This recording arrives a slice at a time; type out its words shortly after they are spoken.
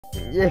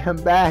Yeah, I'm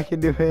back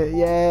into it.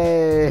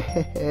 Yay!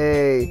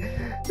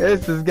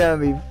 This is gonna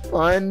be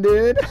fun,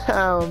 dude.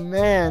 Oh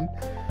man,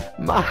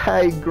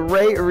 my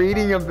great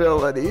reading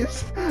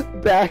abilities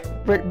back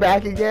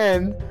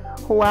again.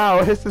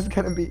 Wow, this is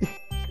gonna be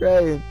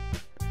great.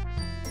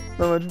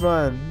 So much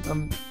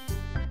fun.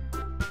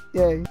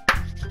 Yay.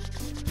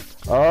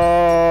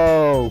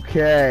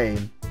 Okay.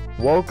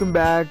 Welcome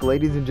back,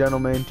 ladies and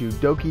gentlemen, to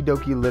Doki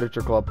Doki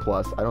Literature Club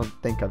Plus. I don't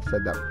think I've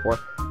said that before.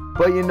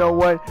 But you know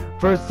what?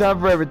 First time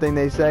for everything,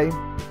 they say.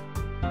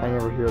 I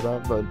never hear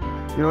that, but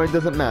you know, it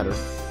doesn't matter.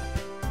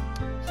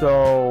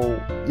 So,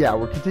 yeah,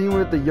 we're continuing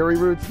with the Yuri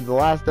roots. The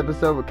last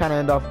episode, we kind of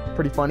end off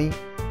pretty funny.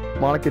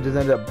 Monica just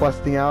ended up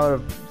busting out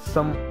of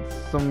some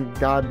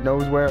god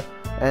knows where.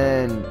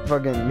 And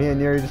fucking me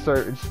and Yuri just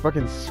started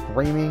fucking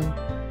screaming.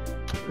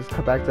 Let's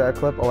cut back to that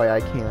clip. Oh, wait,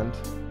 I can't.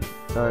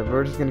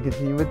 We're just going to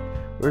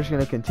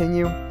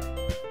continue.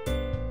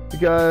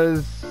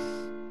 Because,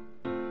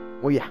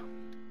 well, yeah.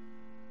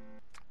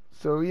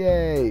 So,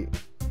 yay.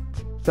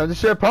 Time to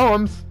share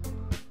poems.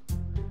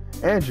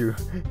 Andrew,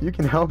 you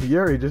can help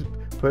Yuri just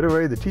put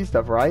away the tea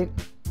stuff, right?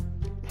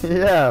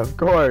 Yeah, of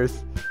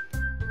course.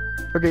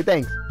 Okay,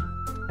 thanks.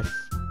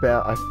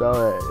 I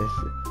spell it.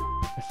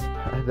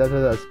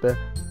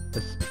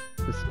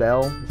 The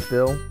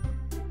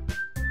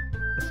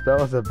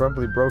spell is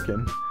abruptly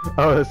broken.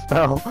 Oh, the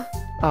spell.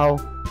 I'll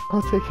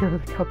take care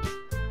of the cups.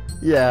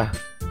 Yeah.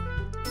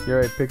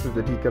 Yuri picks up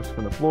the teacups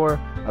from the floor.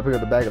 I pick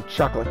up the bag of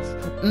chocolates.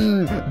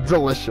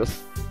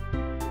 Delicious.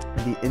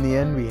 In the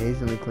end, we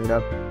hastily clean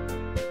up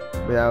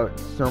without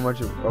so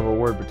much of a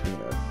word between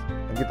us.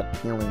 I get the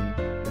feeling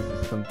this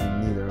is something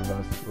neither of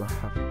us will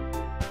have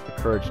the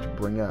courage to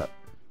bring up.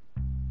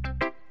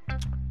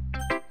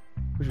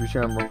 Who should we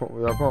share our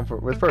poem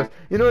with first?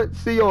 You know what?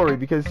 Sayori,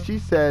 because she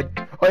said...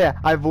 Oh yeah,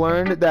 I've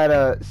learned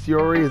that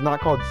Sayori is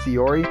not called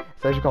Sayori.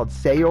 It's actually called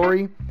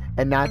Sayori.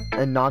 And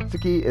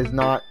Natsuki is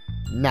not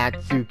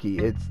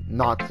Natsuki. It's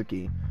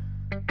Natsuki.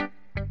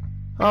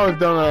 I was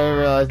dumb, I didn't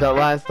realize that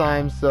last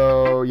time,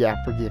 so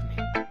yeah, forgive me.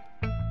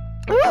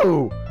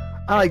 Ooh!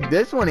 I like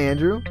this one,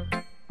 Andrew.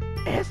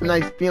 It has some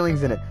nice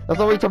feelings in it. That's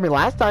not what you told me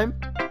last time.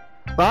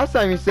 Last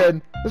time you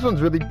said, this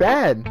one's really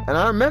bad. And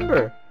I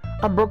remember.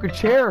 I broke a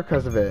chair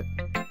because of it.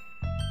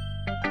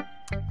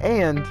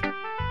 And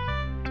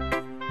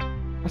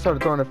I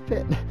started throwing a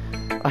fit.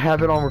 I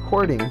have it on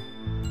recording.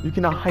 You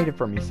cannot hide it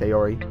from me,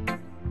 Sayori.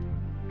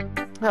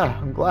 Ah,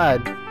 I'm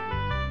glad.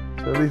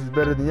 So at least it's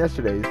better than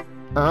yesterday's.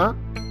 Uh-huh.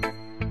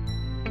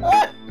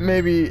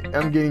 Maybe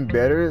I'm getting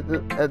better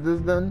at this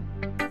then?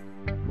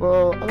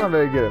 Well, I'm not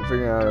very good at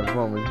figuring out if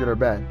one was good or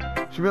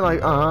bad. She'd be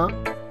like, uh-huh.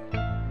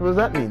 What does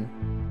that mean?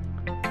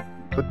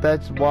 But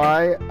that's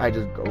why I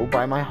just go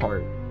by my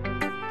heart.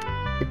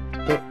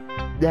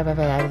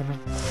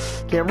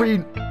 Can't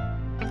read.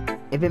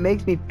 If it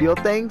makes me feel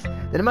things,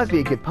 then it must be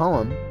a good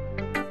poem.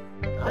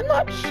 I'm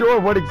not sure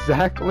what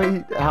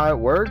exactly how it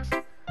works.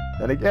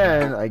 Then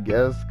again, I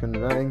guess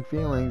conveying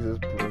feelings is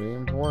pretty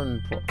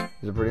important.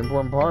 Is a pretty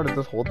important part of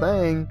this whole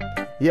thing.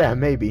 Yeah,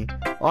 maybe.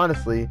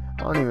 Honestly,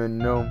 I don't even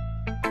know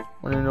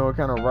what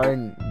kind of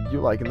writing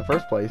you like in the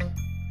first place.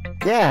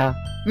 Yeah,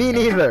 me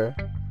neither.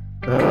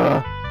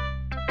 Ugh.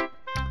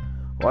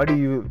 Why do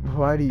you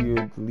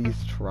at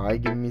least try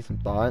giving me some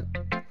thought?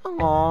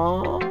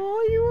 Aww,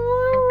 you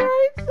wanna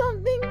write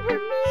something for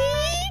me?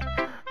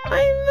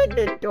 I'm an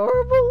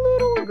adorable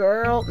little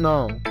girl.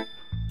 No.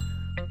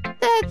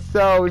 That's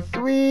so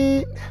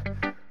sweet.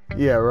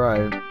 Yeah,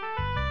 right.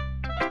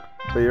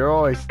 But you're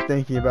always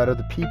thinking about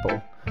other people.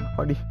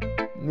 Why do you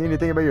need to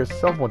think about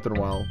yourself once in a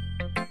while?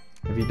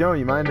 If you don't,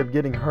 you might end up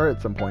getting hurt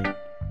at some point.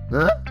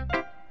 Huh?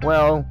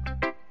 Well,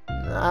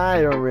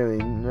 I don't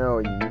really know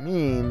what you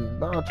mean,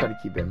 but I'll try to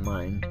keep it in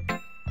mind.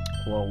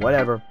 Well,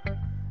 whatever.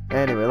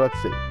 Anyway,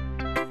 let's see.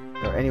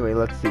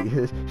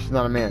 She's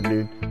not a man,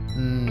 dude.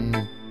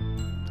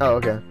 Oh,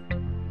 okay.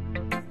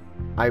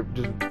 I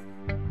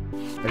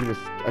need to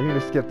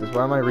skip this.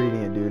 Why am I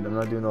reading it, dude? I'm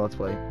not doing the let's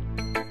play.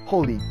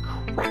 Holy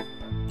crap.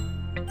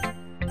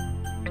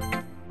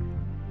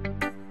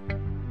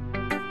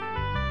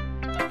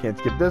 Can't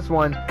skip this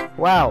one.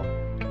 Wow.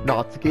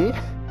 Natsuki.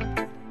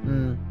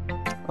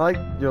 I like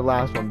your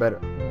last one better.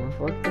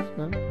 Fuck this,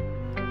 man.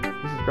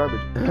 This is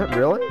garbage.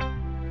 Really?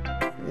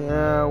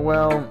 Yeah,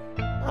 well,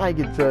 I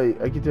can tell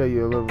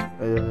you a little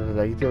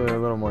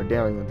more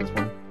daring with this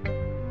one.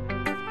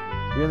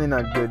 You're really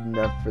not good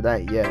enough for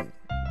that yet.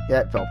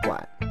 Yeah, it fell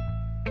flat.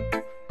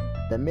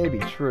 That may be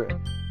true,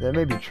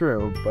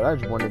 but I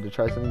just wanted to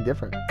try something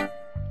different.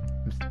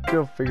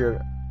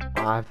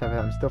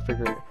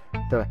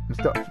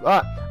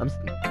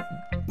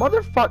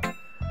 Motherfuck.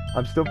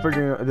 I'm still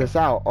figuring this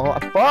out. All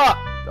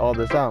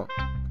this out.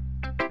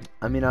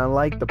 I mean, I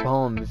like the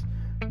poems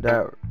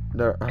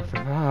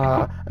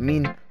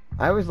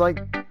I always like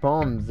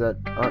poems that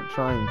aren't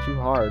trying too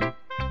hard.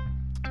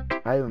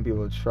 I hate when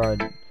people try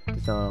to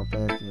sound all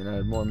fancy and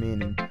add more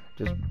meaning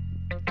just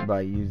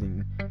by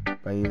using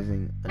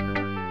annoying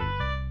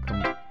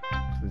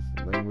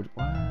language.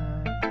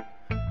 What?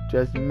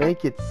 Just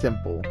make it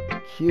simple,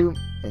 cute,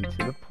 and to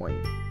the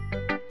point.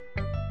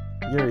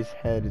 Yuri's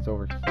head is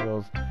over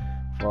heels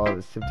for all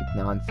this septic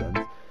nonsense.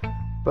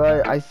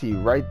 But I see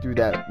right through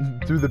that,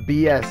 through the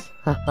BS.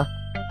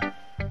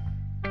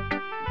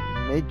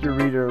 Make your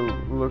reader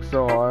look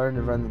so hard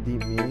and find the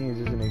deep meaning is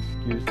just an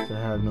excuse to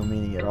have no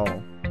meaning at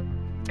all.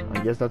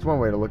 I guess that's one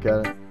way to look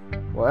at it.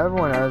 Well,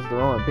 everyone has their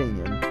own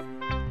opinion.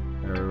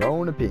 Their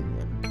own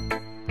opinion.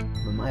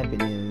 But my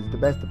opinion is the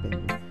best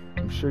opinion.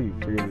 I'm sure you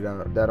figured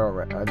that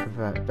already. I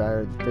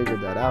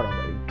figured that out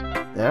already.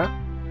 Yeah?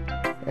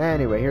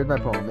 Anyway, here's my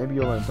poem. Maybe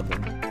you'll learn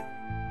something.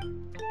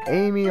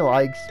 Amy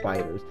likes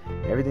spiders.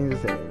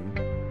 Everything's the same.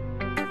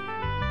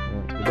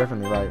 Well, you're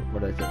definitely right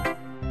what I said.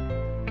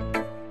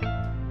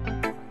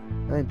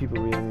 I think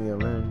people really need to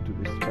learn to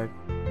respect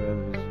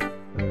others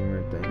and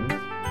weird things.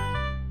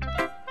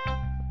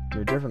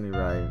 You're definitely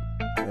right.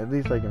 At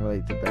least I can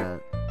relate to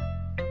that.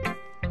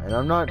 And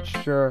I'm not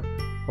sure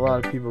a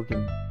lot of people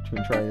can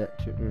try that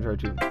too.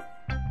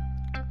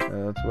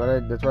 That's what I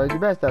do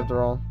best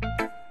after all.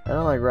 I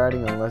don't like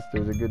writing unless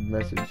there's a good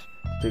message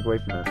to take away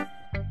from it.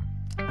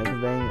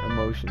 Conveying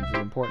emotions is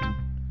important,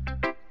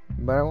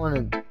 but I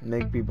want to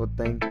make people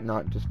think,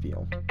 not just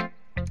feel.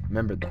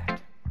 Remember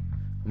that.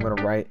 I'm going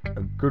to write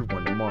a good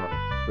one tomorrow,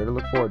 so better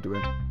look forward to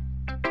it.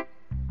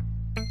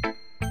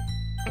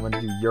 I'm going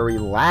to do Yuri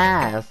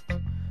last.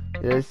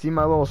 Yeah, see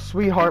my little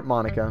sweetheart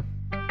Monica.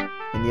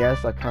 And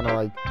yes, I kind of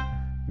like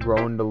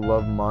grown to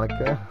love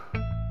Monica.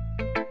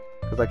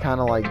 Because I kind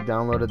of like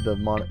downloaded the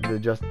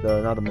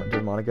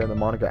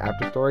Monica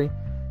After Story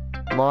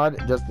mod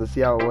just to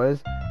see how it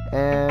was.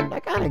 And I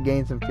kind of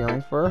gained some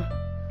feelings for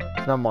her.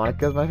 So now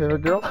Monica's my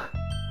favorite girl.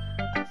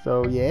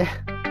 So yeah,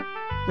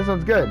 this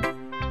one's good.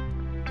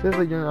 Feels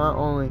like you're not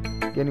only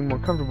getting more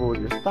comfortable with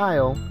your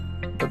style,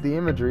 but the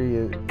imagery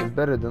is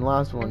better than the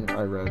last one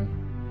I read.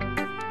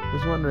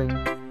 Just wondering,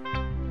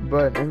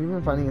 but have you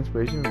been finding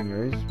inspiration from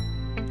Yuri's?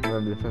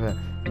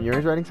 From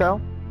Yuri's writing style?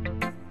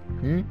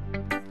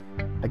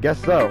 I guess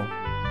so.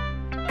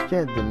 I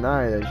can't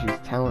deny that she's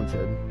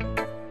talented.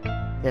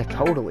 Yeah,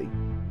 totally.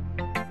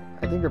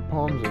 I think her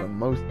poems are the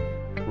most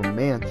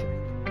romantic.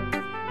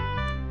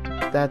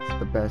 That's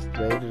the best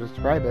way to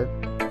describe it.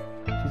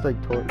 She's like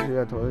she's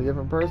a totally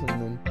different person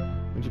than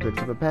when she picks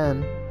up a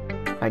pen.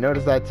 I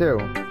noticed that too.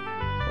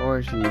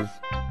 Or she's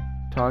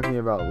talking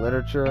about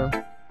literature.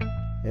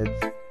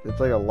 It's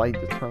like a light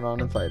that's turned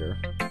on inside her.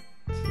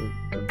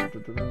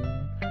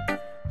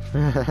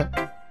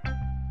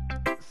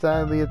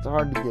 Sadly, it's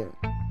hard to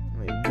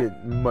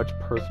get much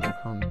personal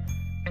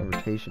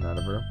conversation out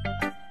of her.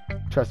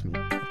 Trust me,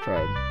 I've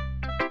tried.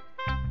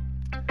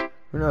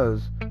 Who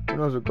knows? Who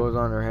knows what goes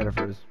on in her head of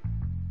hers?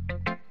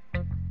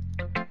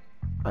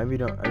 I never mean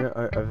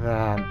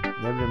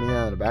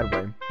that in a bad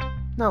way.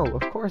 No,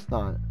 of course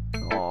not.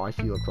 Aw,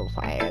 she looks so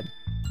sad.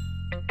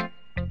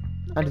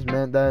 I just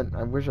meant that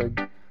I wish I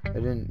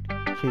didn't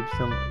keep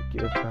so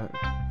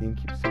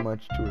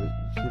much to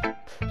her.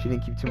 She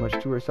didn't keep too much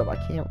to herself. I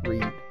can't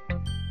read,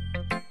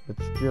 but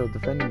still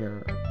defending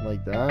her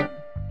like that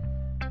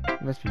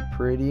must be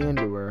pretty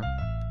into her.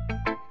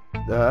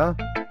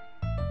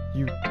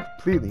 You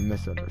completely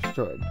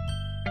misunderstood.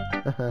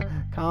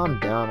 Calm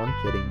down, I'm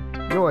kidding.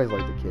 You always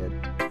like the kid.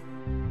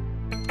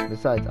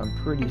 Besides, I'm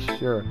pretty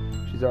sure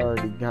she's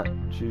already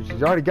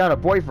got a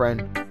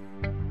boyfriend.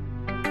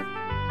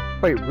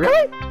 Wait,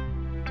 really?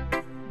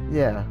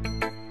 Yeah,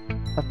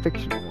 a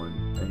fictional one,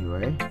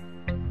 anyway.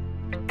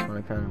 When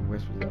I kind of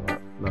whispers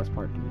that last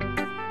part to me.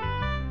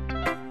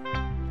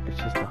 It's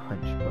just a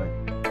hunch, but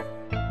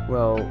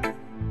well,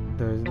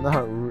 there's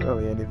not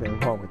really anything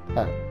wrong with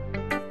that.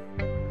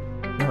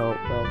 No,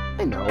 well,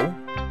 I know.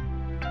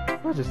 I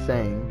was just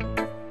saying.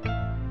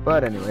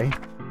 But anyway,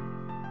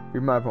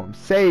 read my poem.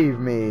 Save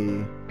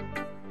me!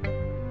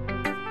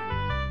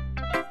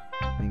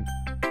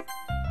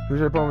 Who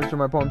should I show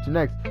my poem to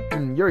next?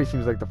 Yuri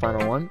seems like the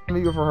final one. Let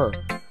me go for her.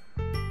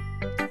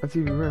 Let's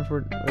see who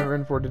we're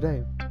in for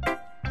today.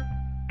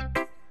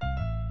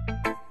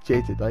 She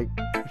hates it, like,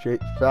 she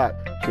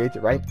hates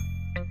it, right?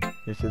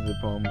 Here says the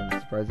poem with a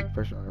surprising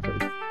expression on her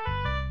face.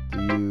 Do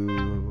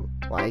you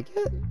like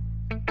it?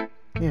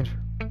 Andrew,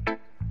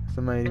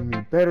 somebody be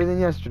better than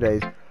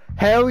yesterday's.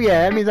 Hell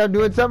yeah, that means I'm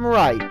doing something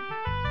right.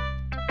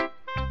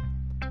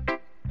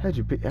 How'd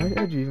you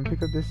even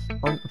pick up this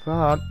on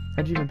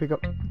how'd you even pick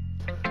up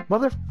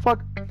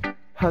motherfucker?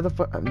 How the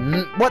fuck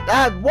what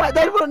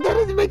that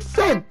doesn't make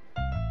sense.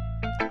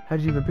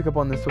 How'd you even pick up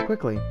on this so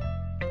quickly?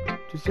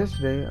 Just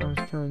yesterday I was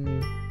telling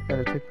you that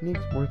a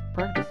technique's worth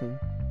practicing.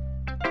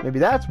 Maybe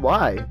that's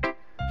why.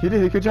 You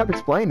did a good job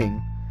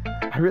explaining.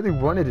 I really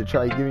wanted to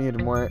try giving it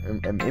more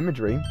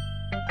imagery.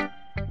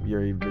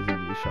 Yuri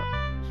visibly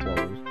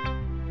swallows.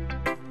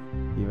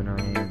 Even her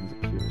hands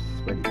appear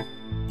sweaty.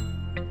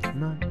 I'm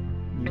not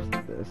used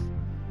to this.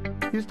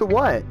 Used to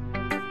what?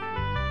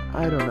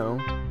 I don't know.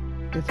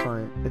 It's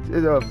fine.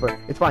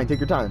 It's fine. Take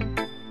your time.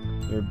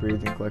 Yuri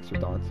breathes and collects her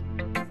thoughts.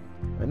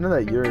 I know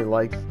that Yuri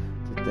likes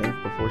to think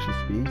before she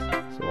speaks,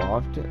 so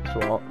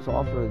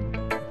offer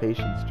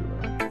patience to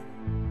her.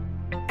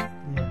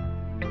 Yeah,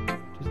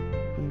 just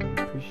being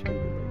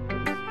appreciated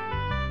like this,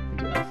 I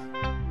guess.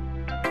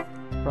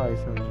 probably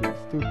sounds really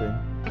stupid.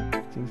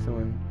 Seeing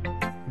someone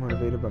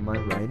motivated by my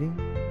writing,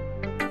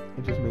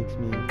 it just makes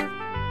me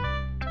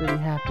really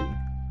happy.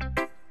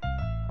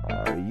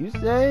 Are you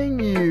saying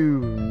you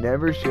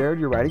never shared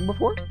your writing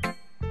before?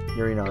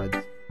 Yuri nods.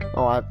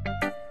 Oh,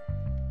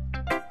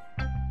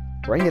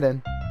 bring it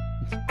in.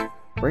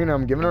 Bring it in.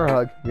 I'm giving her a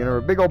hug. I'm giving her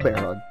a big old bear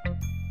hug.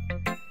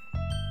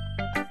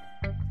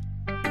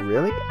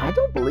 Really? I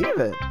don't believe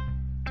it.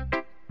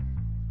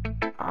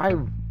 I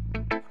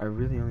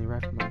really only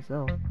write for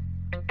myself.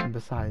 And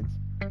besides,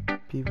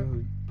 people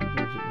would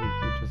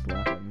just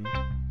laugh at me.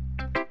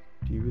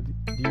 Do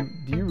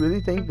you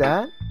really think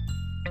that?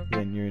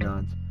 Yeah, Yuri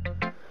nods.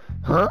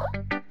 Huh?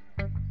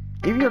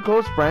 Even your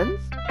close friends?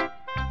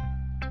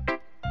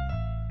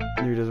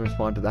 Yuri doesn't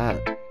respond to that.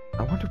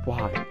 I wonder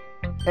why.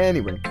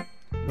 Anyway,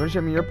 you want to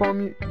show me your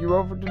poem you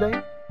wrote for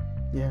today?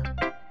 Yeah,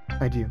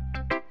 I do.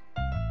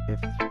 If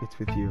it's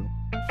with you.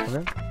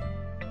 Okay?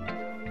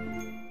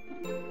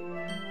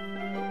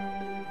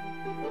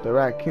 The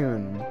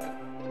raccoon.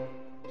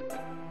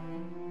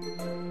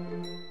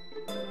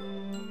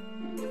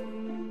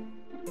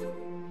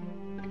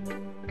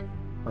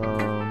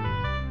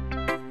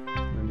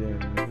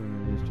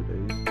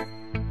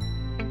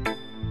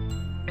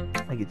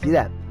 I can see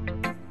that.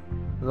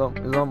 It's a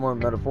lot more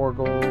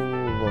metaphorical.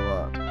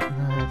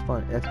 It's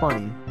funny. It's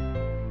funny.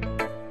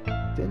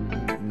 Didn't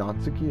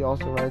Natsuki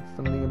also write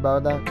something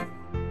about that?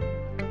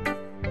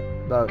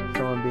 About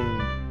someone being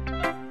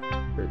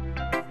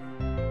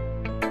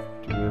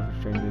too weird for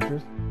strange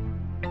interest?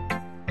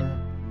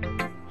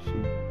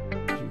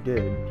 She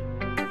did.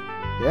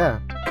 Yeah.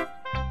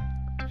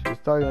 She was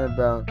talking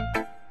about.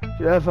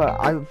 I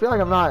feel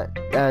like I'm not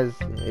as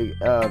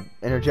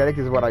energetic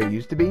as what I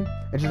used to be.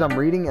 It's just I'm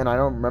reading and I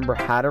don't remember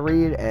how to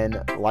read,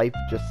 and life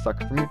just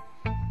sucks for me.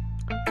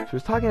 She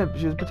was talking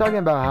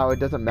about how it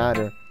doesn't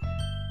matter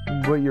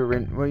what you're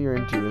into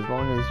as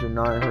long as you're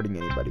not hurting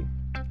anybody.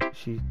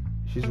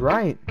 She's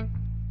right.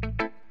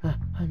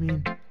 I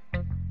mean,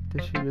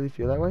 does she really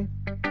feel that way?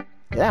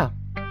 Yeah.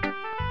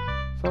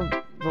 So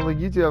like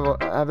you two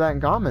have that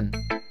in common.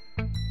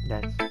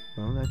 That's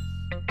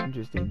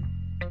interesting.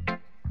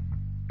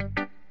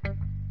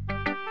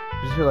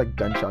 I just hear like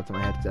gunshots in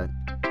my headset.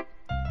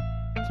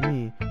 To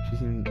me, she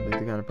seemed like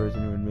the kind of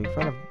person who would make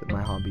fun of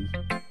my hobbies.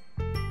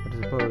 But I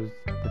suppose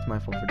that's my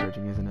fault for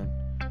judging, isn't it?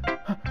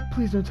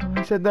 Please don't tell me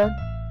I said that.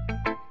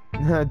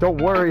 Don't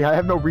worry, I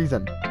have no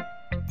reason.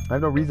 I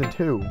have no reason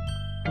to.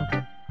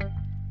 Okay.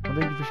 Well,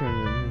 thank you for sharing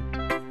it with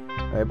me.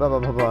 Alright, blah blah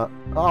blah blah.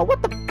 Oh,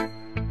 what the?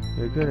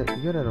 You're good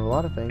at a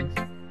lot of things.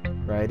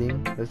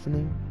 Writing,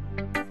 listening.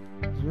 There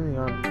really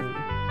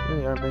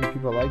aren't many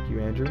people like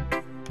you, Andrew.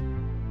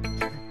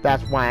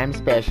 That's why I'm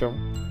special.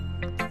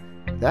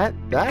 That's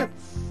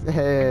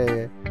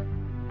exaggerating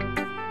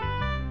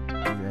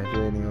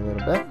a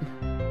little bit.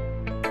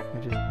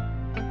 It's just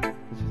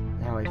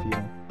how I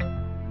feel. I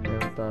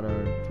never thought I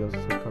would feel so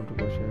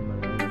comfortable sharing my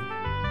writing.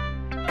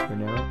 But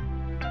now,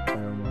 I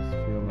almost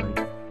feel like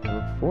I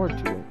look forward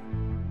to it.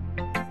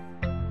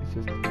 It's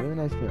just a really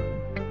nice feeling.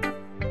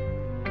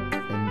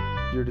 And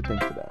you're to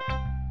thank for that.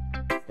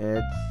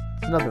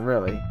 It's nothing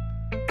really.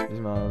 She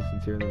smiles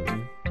sincerely at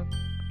me.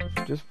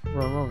 Just for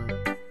a moment,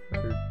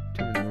 or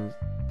 2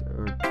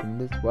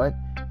 minutes, what?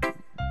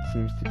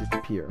 Seems to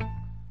disappear.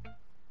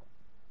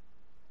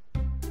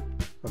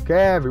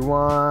 Okay,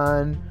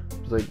 everyone.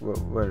 Just like,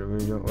 what are we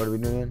doing? What are we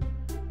doing again?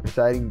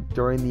 Reciting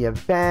during the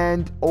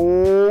event.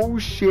 Oh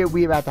shit,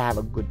 we about to have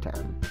a good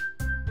time.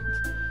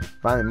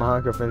 Finally,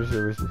 Mahako finished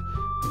her recitation.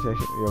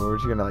 Yeah, we're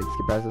just gonna like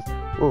skip past this.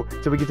 Oh,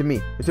 until we get to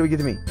me.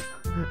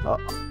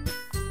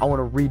 I want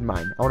to read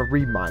mine.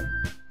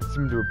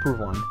 Seem to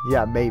approve on.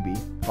 Yeah, maybe.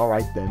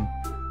 Alright then.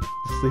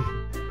 Sleep.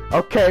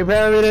 Okay,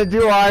 apparently I didn't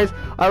do ours.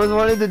 I was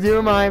wanting to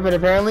do mine, but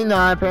apparently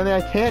not. Apparently I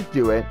can't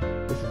do it.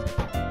 This is...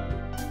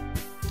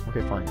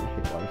 Okay, fine. I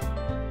hate life.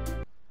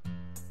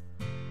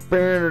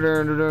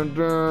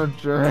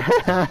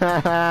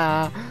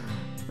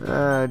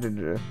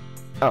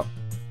 Oh.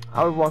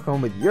 I would walk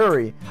home with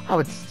Yuri. I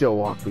would still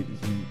walk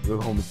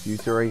home with you,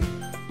 Siri.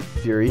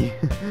 Siri.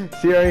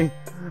 I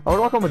would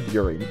walk home with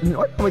Yuri.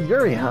 Walk home with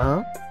Yuri,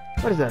 huh?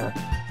 What is that?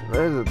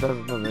 That's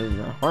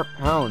a heart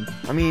pound.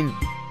 I mean,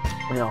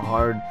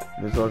 hard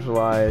to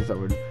socialize. I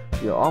would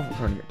feel awful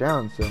turning it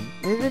down. So,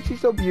 isn't she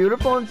so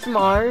beautiful and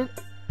smart?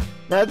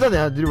 That has nothing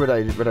to do with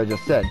what I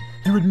just said.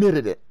 You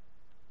admitted it.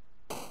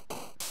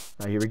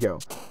 Alright, here we go.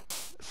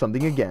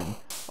 Something again.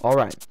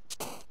 Alright.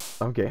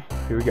 Okay,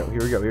 here we go.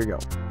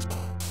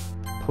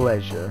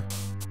 Pleasure.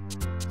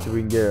 See if we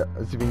can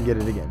get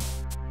it again.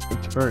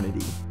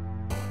 Eternity.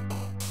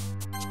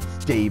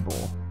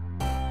 Stable.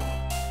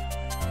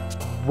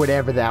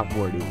 Whatever that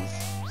word is.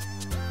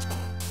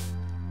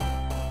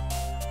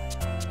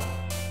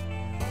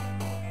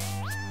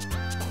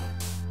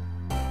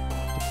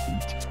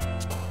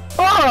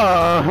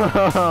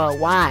 Oh!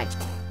 Why?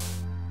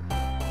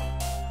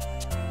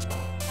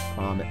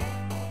 Vomit.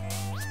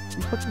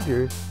 You fucking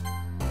serious?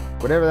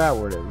 Whatever that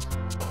word is.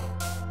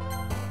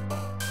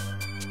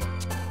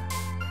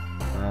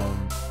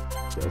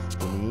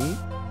 Destiny.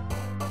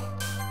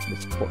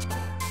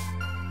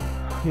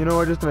 You know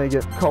what? Just to make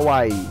it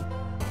kawaii.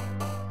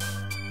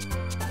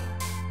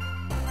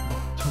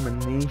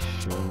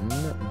 Termination.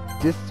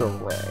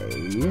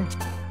 Disarray.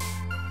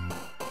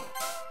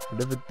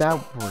 Whatever that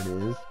word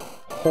is.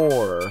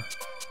 Horror.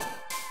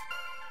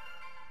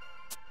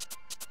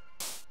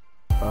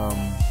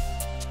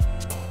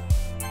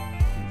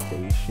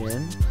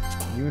 Sensation.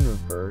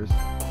 Universe.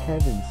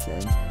 Heaven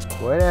sent.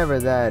 Whatever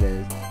that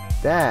is.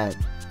 That.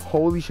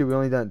 Holy shit, we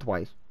only done it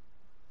twice.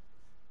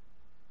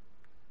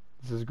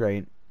 This is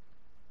great.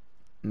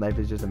 Life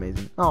is just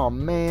amazing. Oh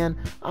man,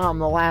 I'm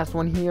the last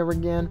one here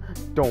again.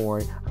 Don't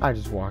worry, I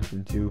just walked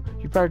into.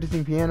 You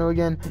practicing piano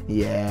again?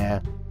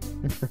 Yeah.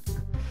 You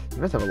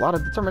must have a lot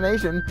of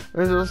determination.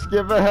 Let's just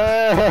skip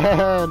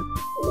ahead.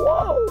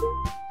 Whoa.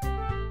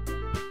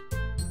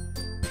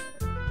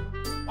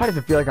 Why does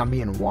it feel like I'm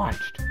being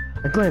watched?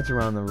 I glance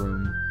around the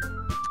room.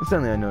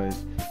 Suddenly I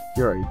notice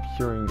you're already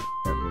peering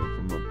at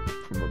me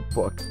from a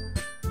book.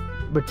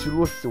 But she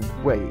looks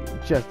away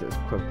just as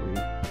quickly.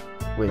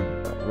 With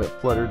a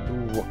flustered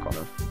look on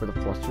her face. I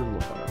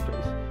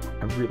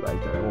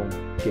realized that I won't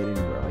get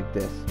anywhere like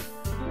this.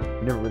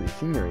 I've never really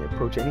seen her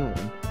approach anyone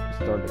to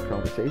start a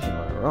conversation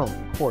on her own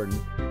accord.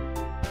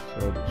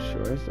 So the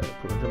choice, I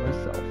approached her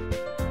myself.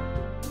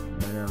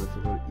 By now it's a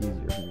little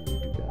easier for me to do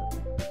that.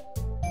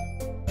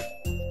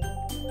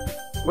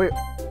 Wait,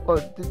 oh,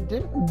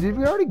 did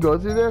we already go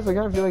through this? I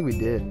kind of feel like we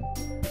did.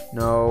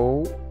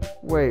 No.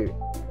 Wait.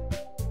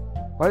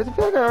 Why does it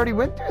feel like I already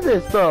went through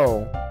this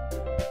though?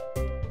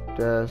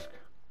 Desk.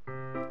 I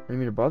didn't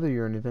mean to bother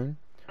you or anything.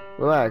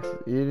 Relax,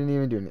 you didn't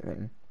even do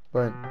anything.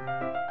 But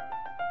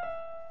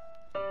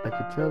I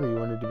could tell that you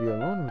wanted to be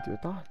alone with your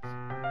thoughts.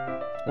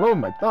 Alone with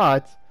my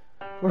thoughts?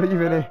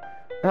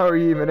 How are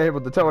you even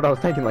able to tell what I was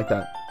thinking like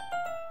that?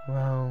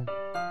 Well,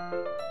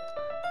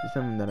 it's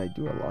something that I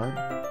do a lot.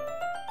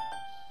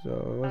 So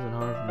it wasn't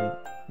hard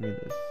for me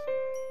this.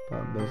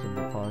 But based on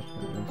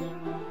precautions.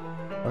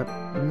 But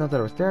not that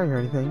I was staring or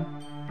anything.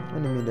 I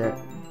didn't mean to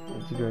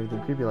do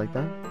anything creepy like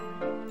that.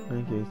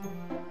 In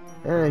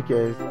any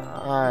case,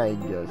 I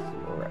guess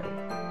you're right.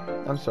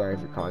 I'm sorry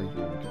if it caused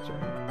you any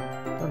concern.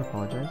 Don't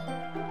apologize.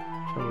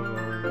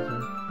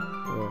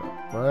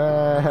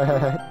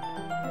 What?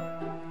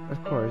 Of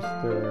course,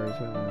 there are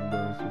certainly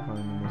those who find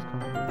the most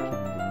comfortable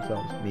keeping to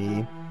themselves.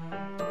 Me.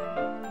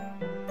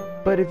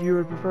 But if you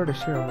would prefer to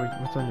share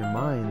what's on your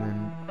mind,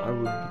 then I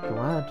would be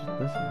glad to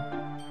listen.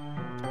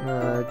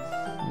 It's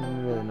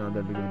really not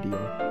that big of a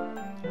deal.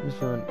 I'm just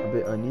feeling a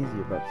bit uneasy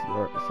about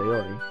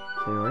Sayori.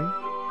 Sayori?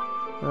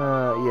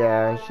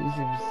 Yeah, she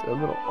seems a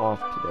little off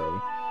today.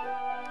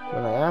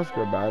 When I ask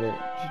her about it,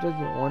 she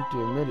doesn't want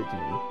to admit it to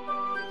me.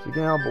 So you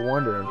can't help but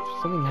wonder if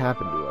something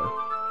happened to her.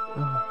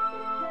 Oh,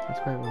 that's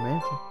quite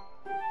romantic.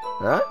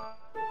 Huh?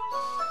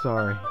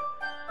 Sorry. I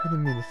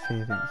didn't mean to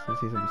say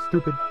something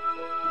stupid.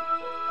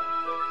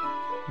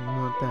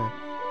 Not that.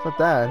 It's not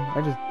that.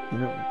 I just,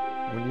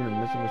 want you to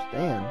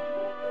misunderstand.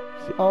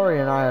 See, Ori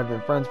and I have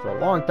been friends for a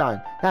long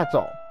time. That's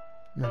all.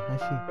 No, I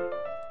see.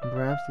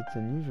 Perhaps it's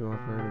unusual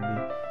for her to be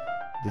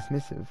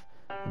dismissive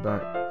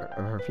about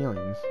her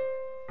feelings.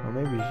 Or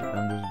maybe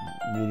I'm just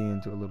reading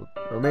into a little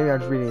too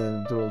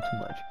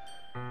much.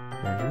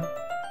 Andrew?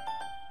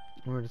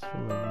 Words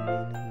full of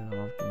meaning and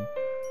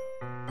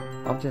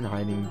often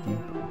hiding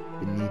deep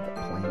beneath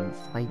plain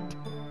sight.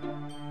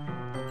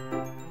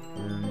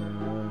 And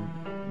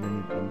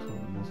many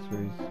untold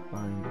mysteries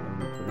behind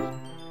every person.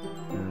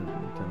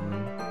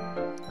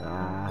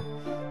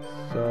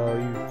 So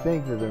you think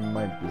that there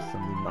might be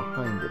something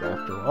behind it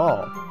after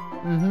all?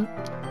 Mm-hmm.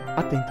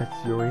 I think that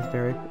Sayori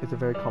is a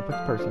very complex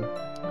person.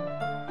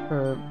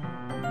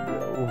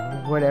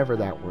 Whatever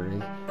that word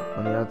is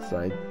on the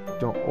outside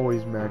don't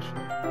always match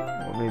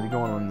what may be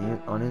going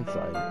on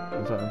inside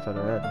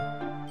her head.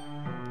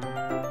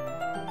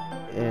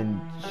 And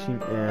she,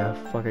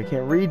 fuck, I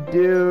can't read,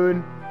 dude.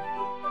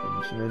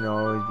 And she may not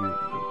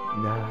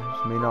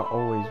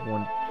always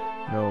know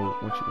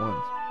what she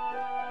wants.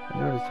 I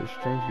noticed her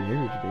strange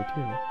behavior today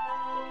too.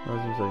 I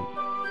was just like,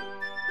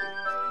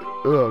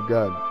 oh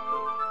god.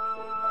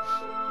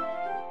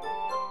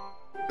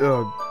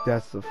 Oh,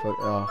 that's the fuck.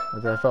 Oh, I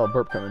felt a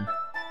burp coming.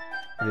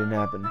 It didn't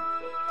happen.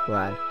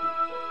 Glad. I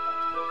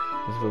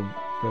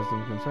feel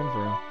some concern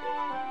for her.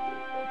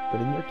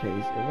 But in your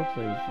case, it looks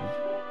like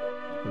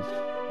she was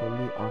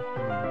fully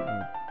occupied with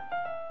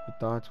her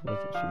thoughts,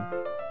 wasn't she?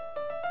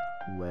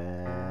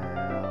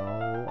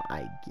 Well,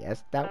 I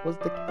guess that was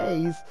the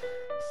case.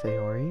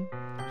 Sayori,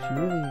 she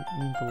really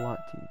means a lot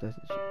to you,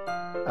 doesn't she?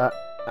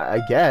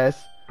 I guess.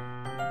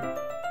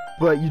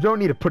 But you don't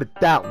need to put it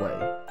that way.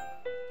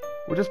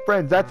 We're just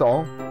friends, that's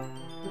all. He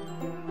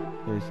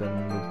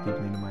suddenly looks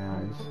deeply into my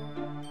eyes.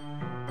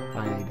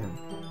 I eyed him.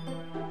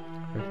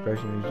 Her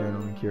expression was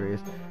gentle and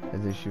curious,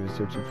 as if she was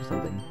searching for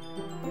something.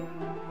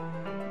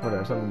 What,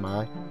 there's something in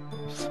my eye?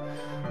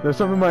 There's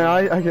something in my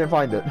eye? I can't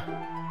find it.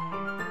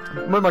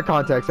 Where are my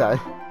contacts at?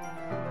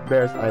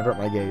 Embarrassed, I avert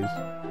my gaze.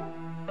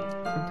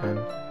 Sometimes,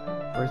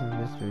 a person's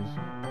mysteries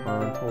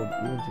are untold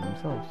even to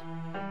themselves.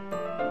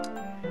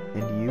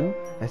 And you,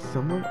 as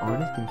someone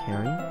honest and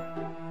caring,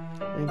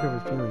 I think I have a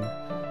feeling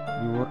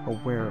you weren't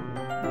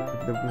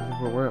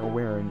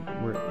aware and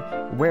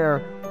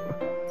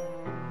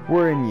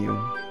we're in you.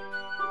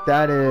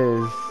 That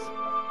is,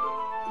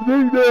 I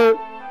think that,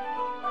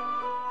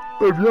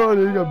 I'm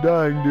yawning, I'm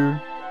dying,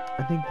 dude.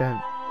 I think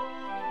that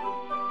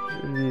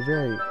should be a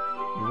very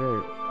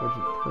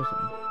fortunate person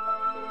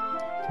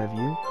to have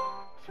you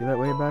feel that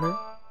way about her.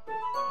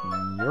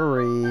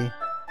 Yuri, you're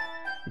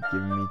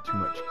giving me too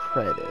much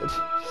credit.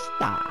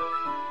 Stop.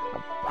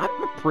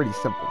 I'm a pretty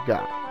simple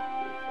guy,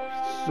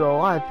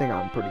 so I think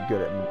I'm pretty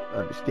good at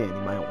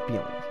understanding my own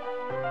feelings.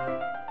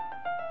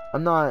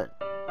 I'm not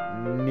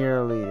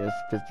nearly as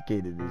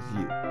sophisticated as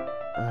you.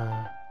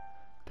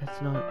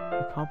 That's not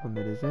a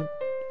compliment, is it?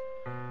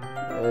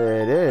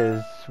 It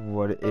is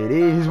what it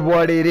is.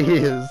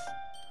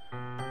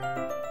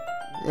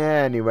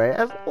 Anyway,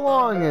 as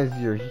long as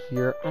you're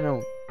here, why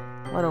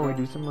don't we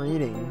do some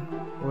reading?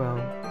 Well,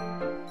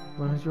 as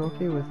long as you're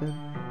okay with it.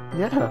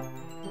 Yeah.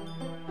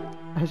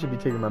 I should be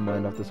taking my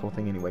mind off this whole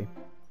thing anyway.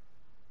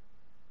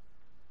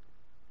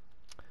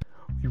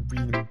 You're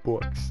reading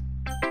books.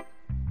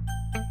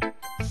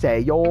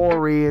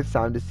 Sayori, it's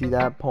time to see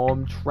that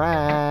poem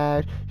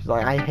trash. She's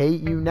like, I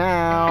hate you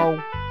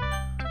now.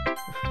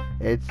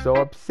 It's so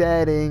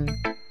upsetting.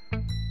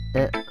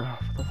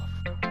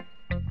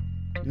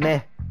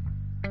 Meh.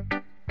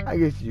 I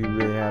guess you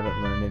really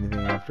haven't learned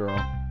anything after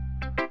all.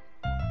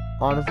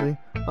 Honestly,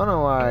 I don't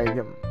know why I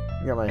got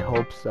my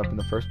hopes up in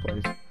the first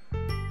place.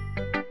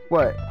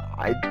 What?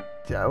 I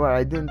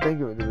didn't think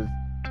it was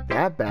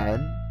that bad.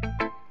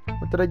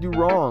 What did I do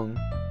wrong?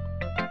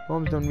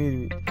 Poems don't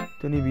need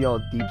to be all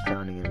deep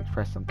sounding and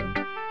express something.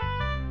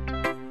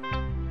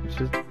 It's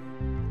just,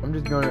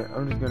 it's going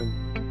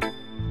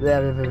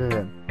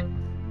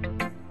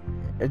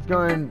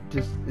to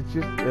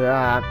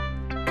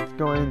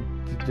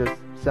just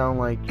sound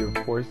like you're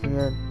forcing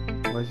it,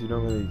 unless you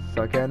don't really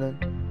suck at it.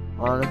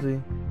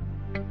 Honestly,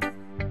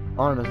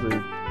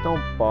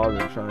 don't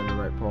bother trying to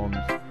write poems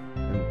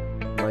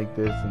like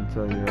this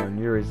until you're on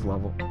Yuri's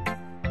level.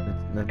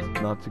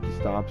 Natsuki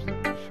stops,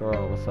 sure,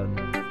 all of a sudden.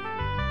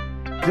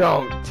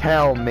 Don't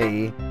tell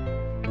me!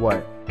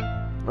 What?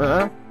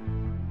 Huh?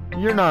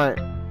 You're not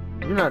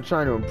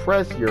trying to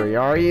impress Yuri,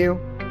 are you?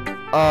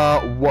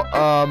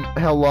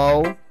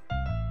 Hello?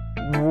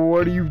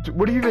 What are you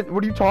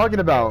talking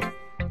about?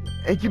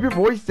 Hey, keep your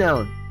voice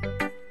down.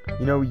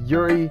 You know,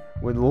 Yuri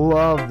would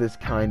love this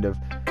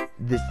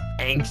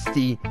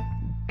angsty.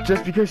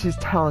 Just because she's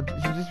talented,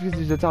 just because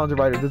she's a talented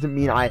writer doesn't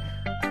mean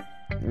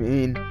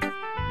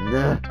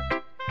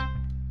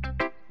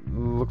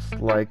looks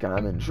like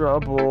I'm in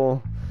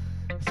trouble.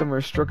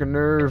 Somewhere struck a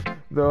nerve,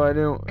 though what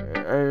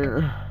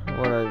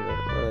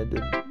I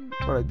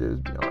did is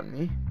beyond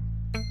me.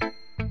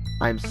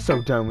 I'm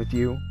so done with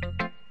you.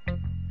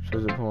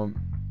 Shows a poem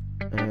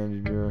and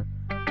handed her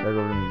back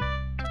over to me.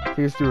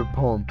 Take us through a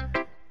poem.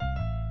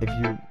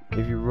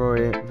 If you wrote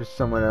it for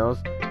someone else,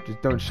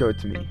 just don't show it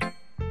to me.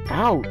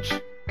 Ouch!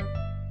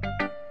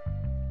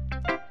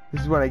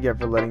 This is what I get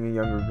for letting a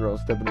younger girl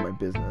step into my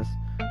business.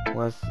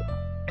 Unless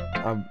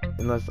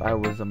I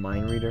was a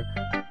mind reader,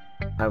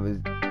 I was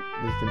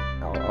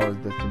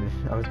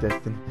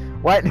destined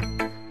what?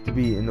 To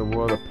be in the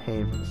world of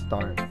pain from the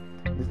start.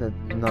 This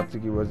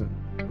Natsuki wasn't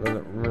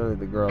really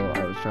the girl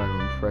I was trying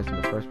to impress in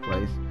the first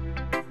place.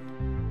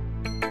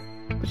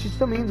 But she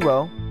still means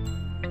well.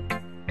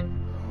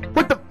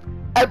 What the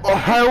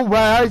hell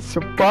was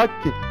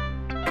fucking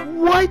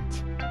what?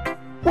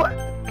 What?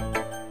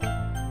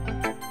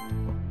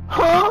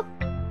 Huh?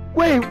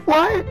 Wait,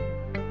 what?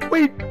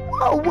 Wait,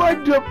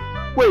 what the?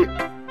 Wait,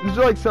 is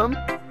there like some?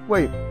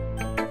 Wait.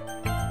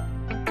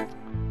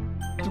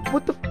 Dude,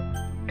 what the?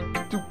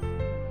 Dude,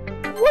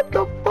 what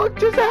the fuck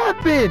just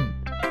happened?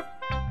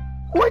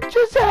 What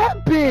just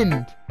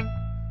happened?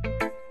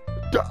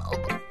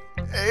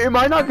 Am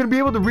I not gonna be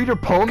able to read her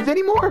poems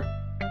anymore?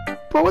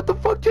 Bro, what the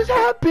fuck just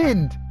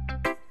happened?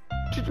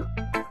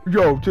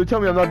 Yo, tell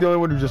me I'm not the only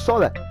one who just saw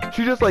that.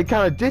 She just like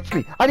kind of ditched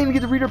me. I didn't even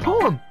get to read her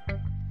poem.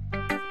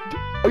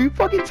 Are you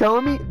fucking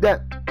telling me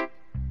that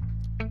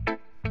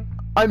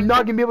I'm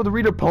not gonna be able to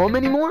read her poem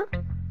anymore?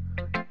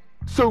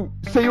 So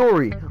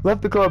Sayori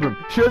left the club room.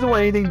 She doesn't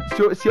want anything.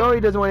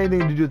 Sayori doesn't want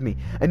anything to do with me,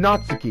 and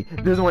Natsuki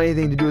doesn't want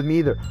anything to do with me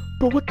either.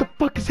 But what the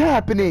fuck is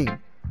happening?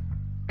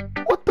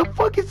 What the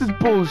fuck is this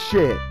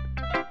bullshit?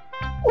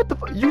 What the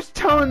fuck? You're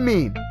telling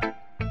me that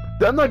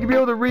I'm not gonna be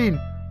able to read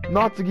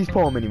Natsuki's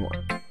poem anymore?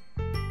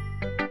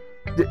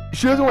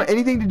 She doesn't want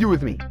anything to do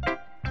with me.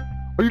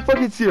 Are you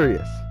fucking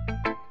serious?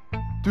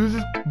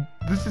 Dude,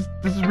 this is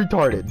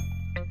retarded.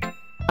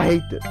 I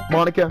hate this.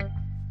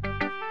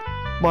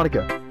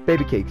 Monica,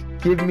 baby cakes,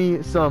 give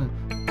me some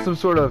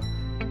sort of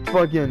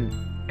fucking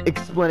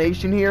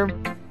explanation here.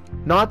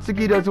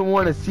 Natsuki doesn't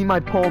want to see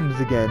my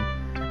poems again,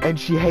 and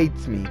she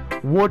hates me.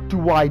 What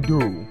do I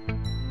do?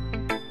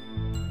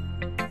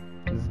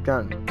 It's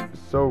gotten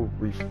so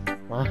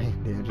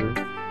refined, Andrew.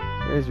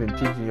 She's been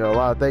teaching you a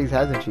lot of things,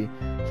 hasn't she?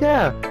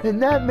 Yeah,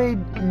 and that made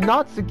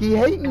Natsuki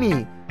hate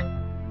me.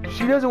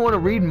 she doesn't want to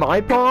read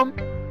my poem,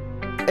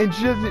 and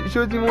she doesn't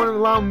even want to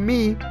allow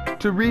me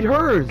to read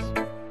hers.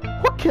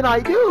 What can I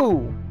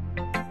do?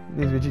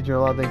 She's been teaching her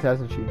a lot of things,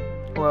 hasn't she?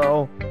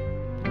 Well,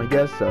 I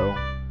guess so.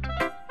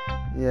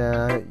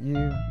 Yeah,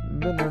 you've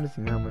been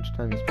noticing how much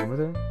time you spend with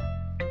her?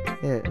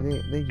 Yeah, I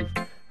think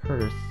you've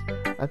heard her.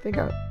 I think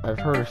I've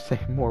heard her say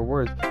more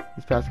words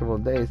these past couple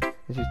of days than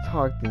she's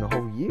talked in the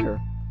whole year.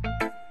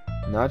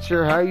 Not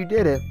sure how you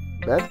did it.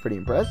 That's pretty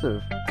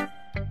impressive.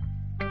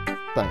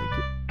 Thank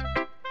you.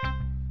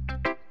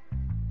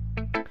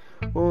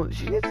 Well,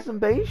 she needs some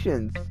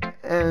patience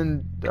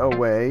and a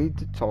way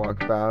to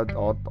talk about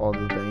all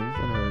the things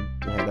in her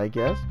head, I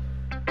guess.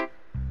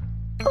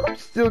 I'm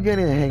still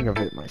getting the hang of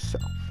it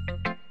myself.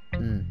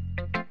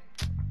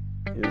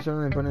 You're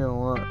certainly putting in a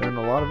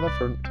lot of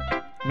effort.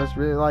 You must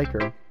really like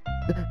her.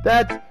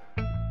 That's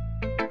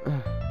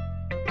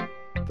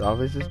it's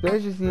awfully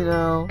suspicious, you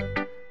know.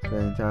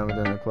 Spending time with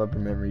her in the club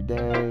room every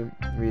day,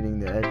 reading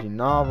the edgy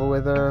novel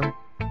with her.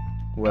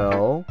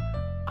 Well,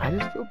 I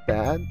just feel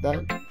bad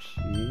that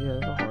she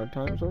has a hard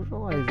time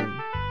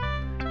socializing.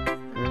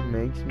 It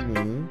makes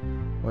me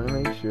want to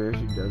make sure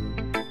she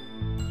doesn't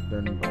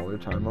spend all her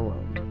time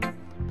alone.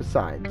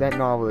 Besides, that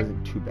novel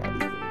isn't too bad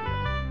either.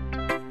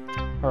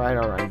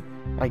 Alright.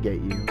 I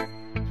get you.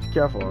 Just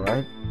careful,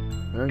 alright?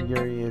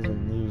 Yuri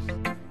isn't used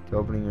to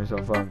opening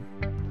herself up.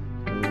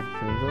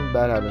 Something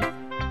bad happens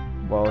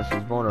while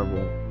she's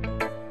vulnerable.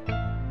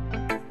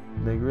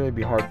 It could really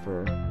be hard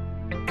for her.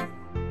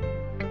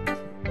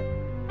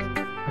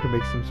 I could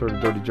make some sort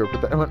of dirty joke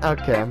with that one.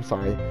 Okay, I'm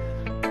sorry.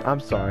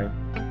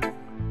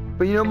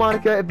 But you know,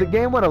 Monica, if the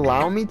game would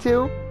allow me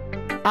to,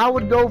 I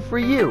would go for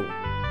you.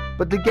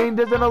 But the game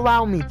doesn't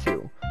allow me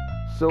to.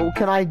 So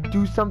can I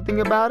do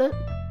something about it?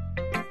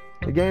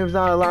 The game's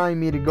not allowing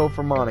me to go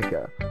for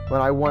Monica when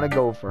I want to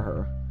go for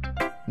her.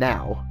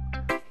 Now.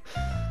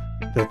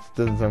 That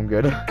doesn't sound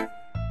good.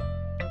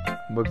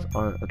 Books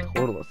aren't a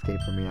total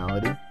escape from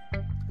reality.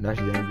 Now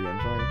she's angry,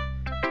 I'm sorry.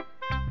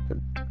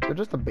 They're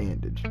just a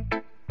bandage.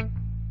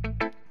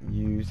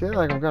 You say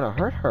like I'm gonna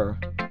hurt her.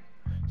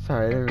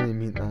 Sorry, I didn't really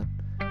mean that.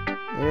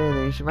 If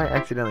anything, she might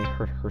accidentally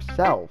hurt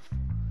herself.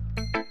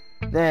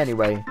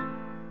 Anyway.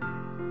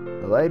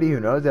 The lady who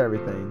knows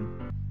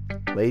everything.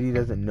 Lady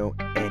doesn't know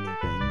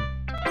anything.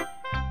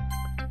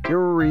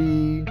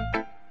 Yuri.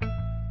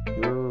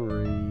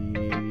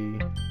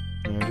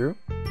 Andrew?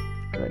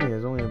 Ready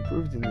has only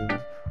improved in these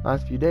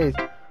last few days.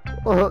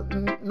 Well,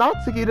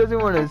 Natsuki doesn't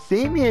want to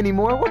see me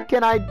anymore. What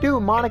can I do?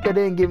 Monica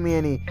didn't give me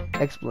any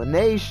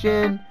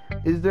explanation.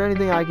 Is there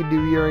anything I can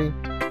do, Yuri?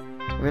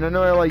 I mean, I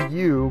know I like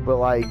you, but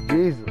like,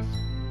 Jesus.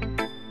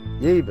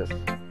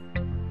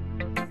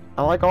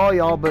 I like all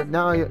y'all, but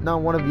now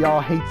one of y'all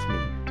hates me.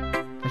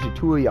 Actually,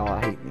 two of y'all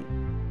hate me.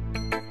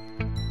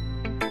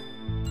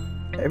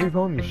 Every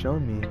poem you've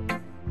shown me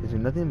is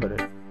nothing but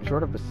nothing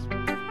short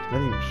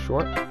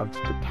of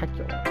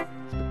spectacular.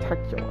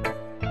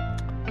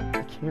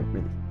 I can't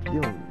really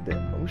feel the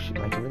emotion.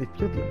 I can really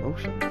feel the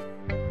emotions.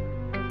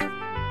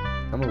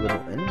 I'm a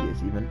little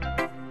envious, even.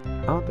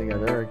 I don't think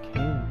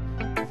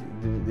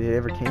they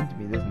ever came to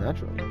me this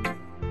naturally.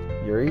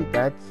 Yuri,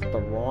 that's the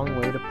wrong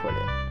way to put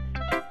it.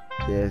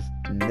 This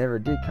never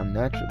did come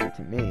naturally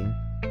to me,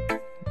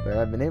 but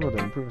I've been able to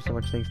improve so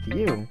much thanks to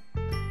you.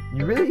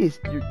 You're really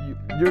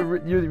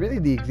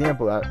the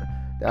example that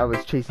I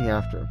was chasing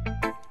after.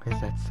 Is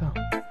that so?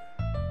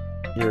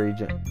 Yuri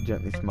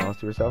gently smiles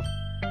to herself.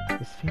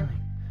 This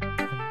feeling.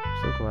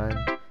 I'm so glad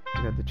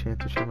I got the chance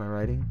to share my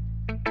writing.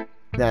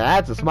 Now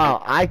that's a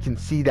smile. I can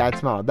see that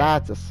smile.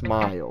 That's a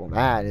smile.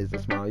 That is a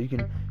smile. You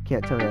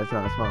can't tell me that's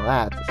not a smile.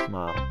 That's a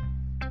smile.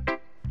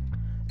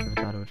 Never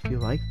thought it would feel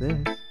like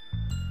this.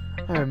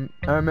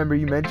 I remember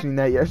you mentioning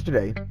that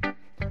yesterday.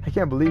 I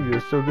can't believe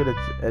you're so good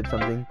at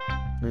something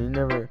and you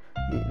never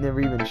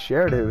even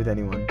shared it with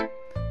anyone.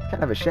 It's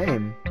kind of a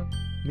shame.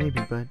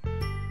 Maybe, but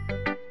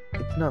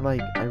it's not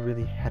like I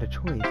really had a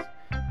choice.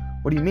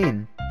 What do you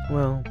mean?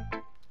 Well,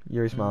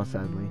 Yuri smiles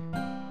sadly.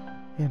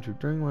 Andrew,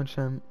 during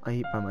lunchtime, I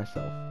eat by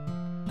myself.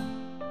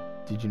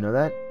 Did you know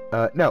that?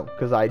 No,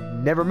 because I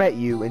never met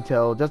you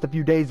until just a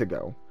few days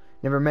ago.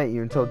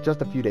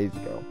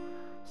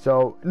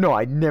 So, no,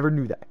 I never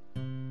knew that.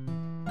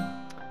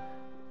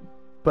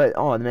 But,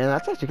 oh man,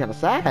 that's actually kind of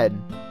sad.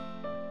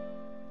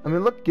 I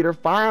mean, look at her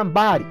fine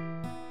body.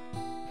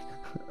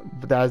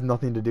 But that has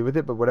nothing to do with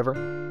it, but whatever.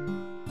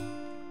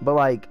 But,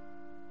 like,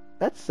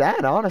 that's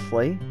sad,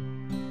 honestly.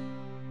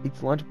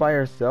 Eats lunch by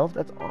herself.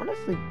 That's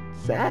honestly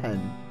sad.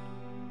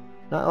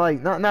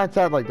 Not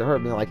sad like to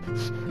hurt me. Like,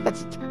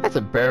 that's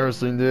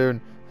embarrassing,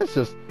 dude. That's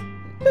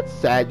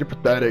sad. You're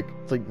pathetic.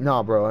 It's like,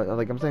 nah, bro.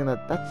 Like, I'm saying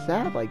that's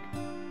sad. Like,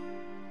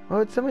 why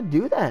would someone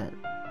do that?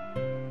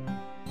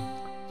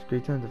 It's a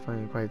great time to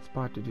find a quiet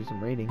spot to do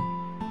some reading.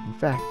 In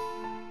fact,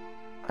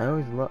 I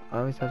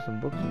always have some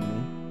books with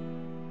me.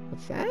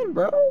 That's sad,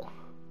 bro.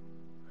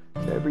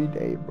 It's every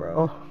day,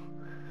 bro.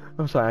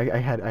 I'm sorry.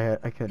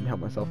 I couldn't help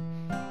myself.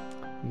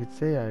 You could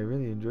say I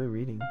really enjoy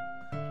reading.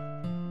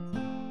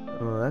 You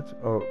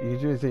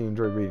could really say you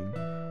enjoy reading.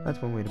 That's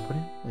one way to put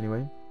it.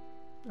 Anyway,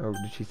 Or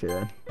did she say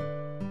that?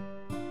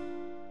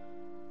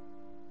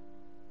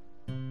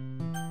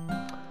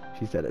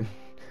 She said it.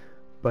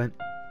 But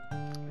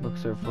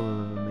books are full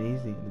of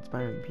amazing,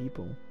 inspiring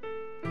people.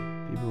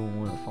 People who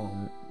want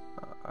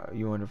to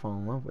you want to fall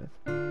in love with.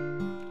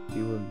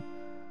 People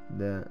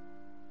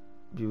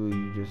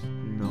you just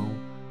know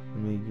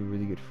will make you a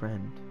really good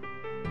friend.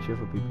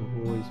 Cheerful people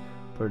who always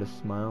put a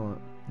smile on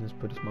your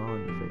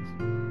face.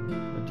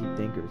 And deep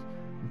thinkers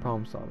and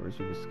problem solvers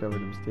who discover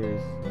the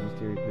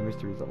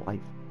mysteries of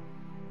life.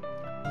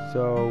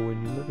 So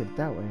when you look at it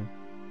that way,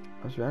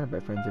 I was surrounded by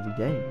friends every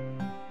day.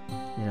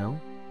 You know?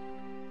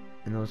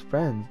 And those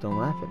friends don't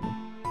laugh at me.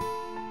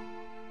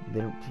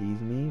 They don't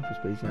tease me for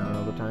spacing out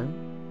all the time.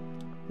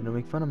 They don't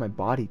make fun of my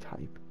body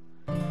type.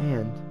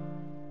 And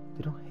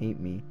they don't hate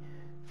me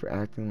for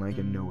acting like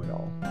a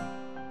know-it-all.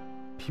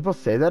 People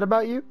say that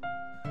about you?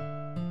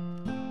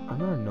 I'm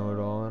not a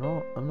know-it-all at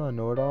all. I'm not a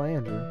know-it-all,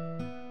 Andrew.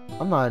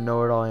 I'm not a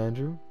know-it-all,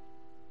 Andrew.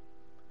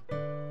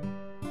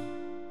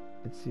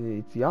 It's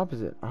the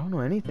opposite. I don't know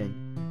anything.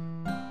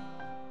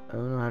 I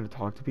don't know how to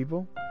talk to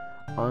people.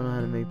 I don't know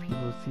how to make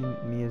people see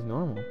me as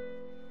normal.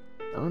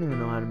 I don't even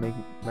know how to make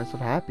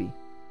myself happy.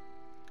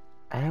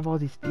 I have all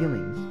these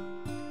feelings.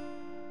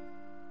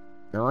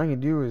 Now all I can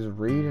do is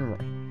read and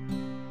write.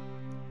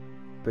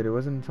 But it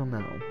wasn't until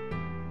now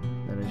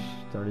that I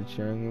started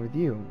sharing it with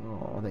you.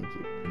 Oh, thank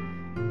you.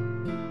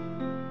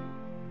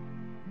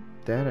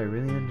 That I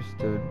really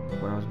understood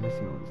what I was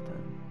missing all this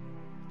time.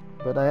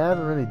 But I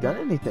haven't really done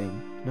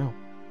anything. No,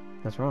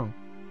 that's wrong.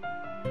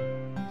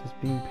 Just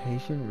being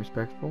patient and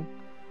respectful,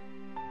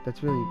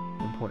 that's really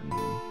important to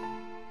me.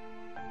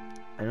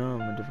 I know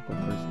I'm a difficult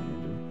person,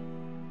 Andrew.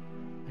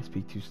 I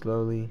speak too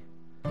slowly.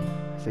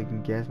 I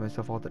second guess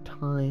myself all the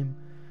time.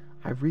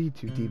 I read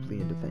too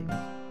deeply into things.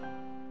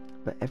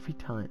 But every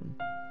time,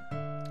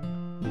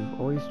 you've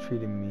always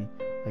treated me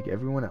like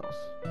everyone else,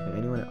 like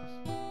anyone else.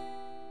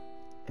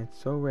 It's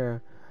so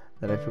rare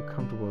that I feel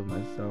comfortable with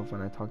myself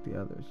when I talk to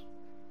others.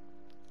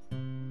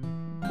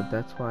 But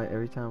that's why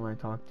every time I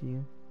talk to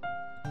you,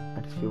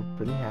 I just feel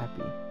pretty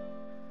happy.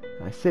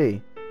 And I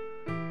say,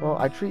 well,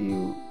 I treat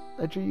you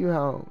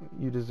how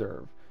you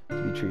deserve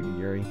to be treated,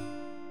 Yuri.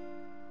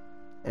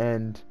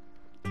 And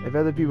if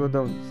other people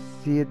don't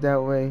see it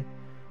that way,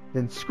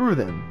 then screw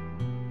them.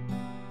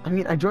 I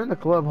mean, I joined the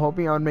club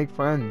hoping I would make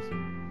friends.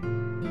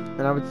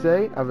 And I would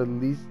say I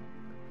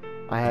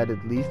had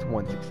at least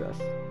one success.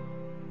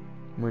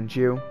 Wouldn't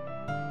you?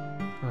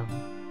 If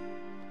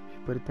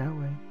you put it that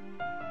way,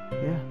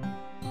 yeah.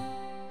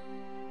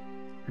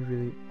 We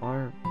really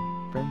are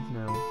friends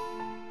now,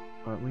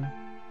 aren't we?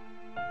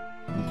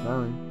 She's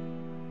smiling.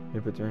 She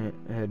puts her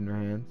head in her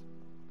hands.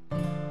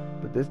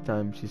 But this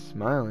time she's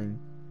smiling.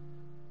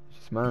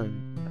 She's smiling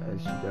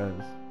as she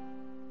does.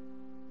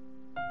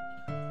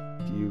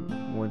 Do you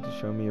want to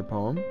show me your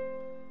poem?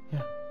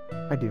 Yeah,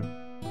 I do.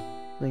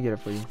 Let me get it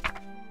for you.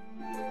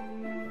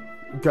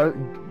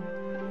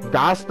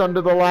 Ghost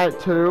Under the Light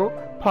 2,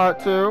 Part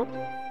 2.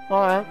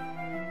 Alright.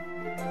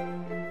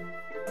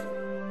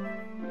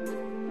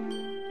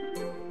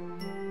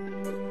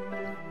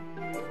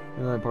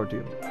 And then Part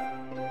 2.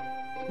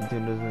 The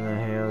tendrils in her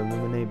hair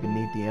illuminate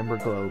beneath the amber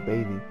glow,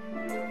 bathing.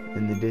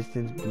 In the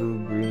distance,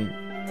 blue-green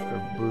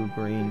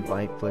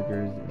light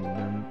flickers, and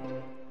then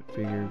the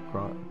figure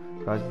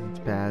crosses its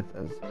path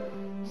as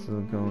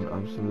silicone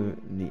absolute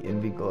in the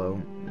envy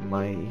glow.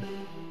 My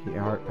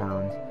heart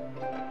pounds,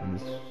 and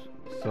the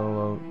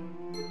solo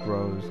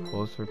grows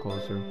closer.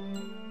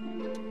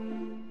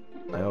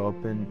 I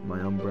open my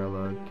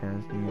umbrella,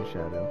 casting a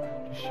shadow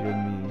to shield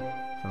me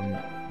from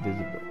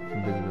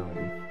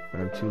visibility. But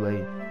I'm too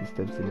late. He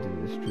steps into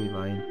the street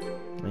line.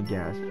 I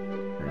gasp,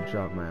 and I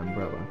drop my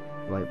umbrella.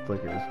 The light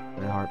flickers.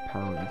 My heart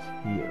pounds.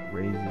 He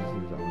raises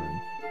his arm.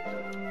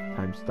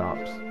 Time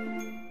stops.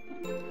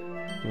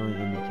 The only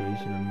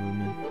indication of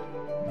movement.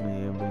 My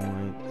ambling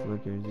light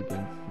flickers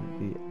against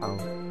the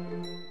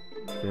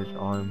outstretched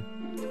arm.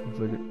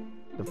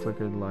 The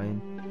flickered line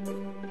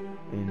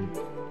in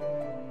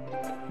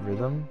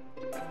rhythm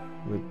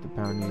with the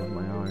pounding of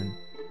my heart,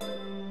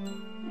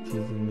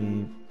 teasing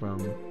me from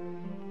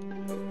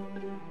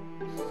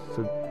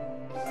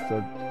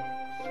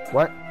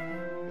what?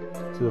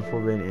 To the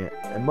forbidden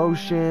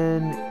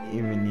emotion.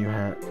 Even you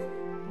have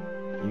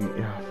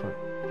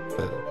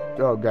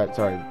oh god,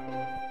 sorry.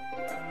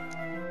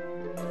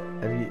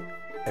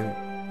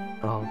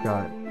 Oh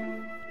god.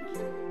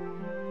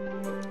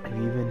 Have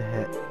you even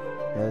had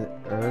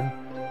heard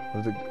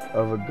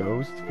of a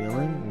ghost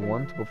feeling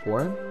once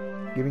before?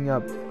 Giving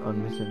up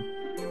on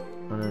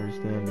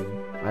understanding.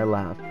 I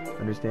laugh.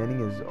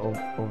 Understanding is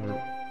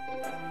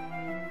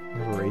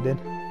overrated.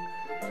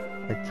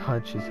 I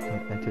touch his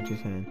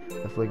hand.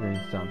 The flickering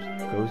stops.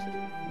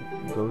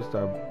 Ghosts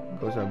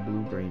are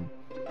blue-green.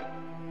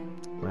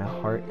 My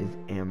heart is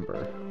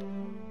amber.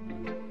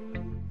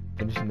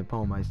 Finishing the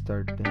poem, I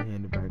start to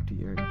hand it back to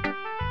Yuri.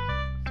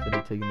 Instead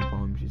of taking the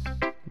poem,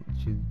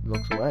 she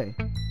looks away.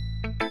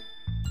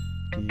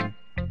 Do you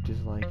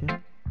dislike it?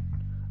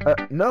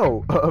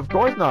 No, of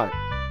course not.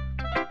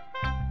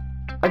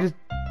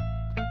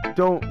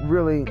 don't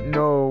really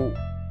know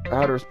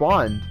how to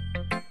respond.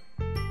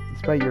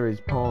 Despite Yuri's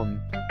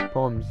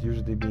poems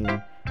usually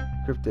being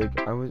cryptic,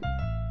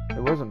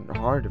 it wasn't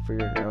hard to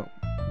figure out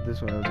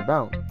this one was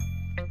about.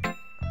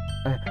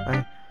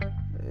 I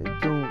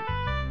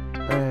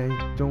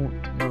don't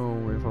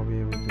know if I'll be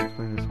able to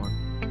explain this one.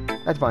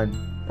 That's fine.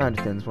 I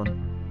understand this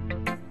one.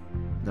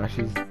 Now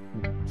she's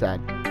sad.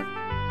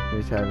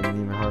 Yuri's having an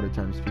even harder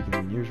time speaking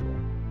than usual.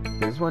 Does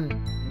this one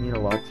mean a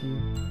lot to you?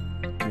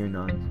 Yuri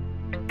nods.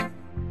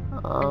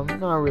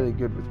 Not really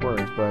good with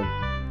words, but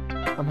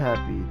I'm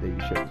happy that you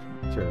shared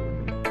this with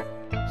me.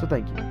 So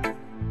thank you.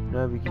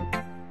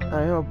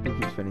 I hope we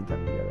keep spending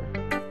time together.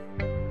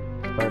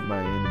 Despite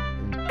my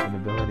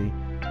inability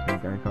to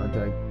make eye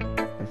contact,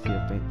 I see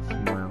a faint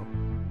smile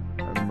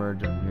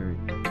emerge on Yuri's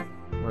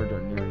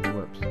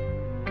lips.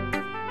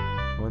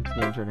 Once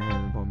again, trying to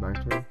hand the poem back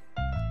to her,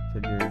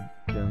 said Yuri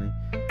gently,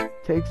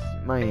 takes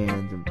my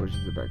hands and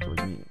pushes it back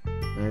towards me.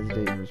 I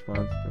hesitate in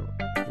response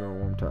to a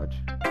warm touch.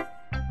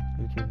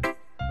 You can, the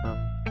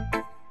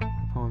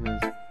poem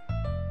is,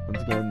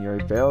 once again,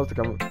 Yuri fails to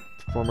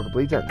form a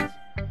complete sentence.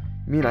 You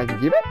mean I can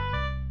keep it?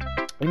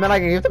 You mean I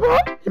can keep the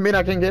poem? You mean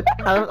I can keep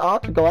it? I'll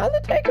have to go out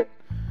and take it.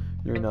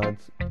 Yuri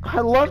nods.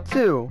 I'd love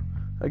to.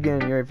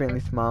 Again, Yuri faintly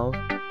smiles,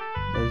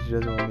 as she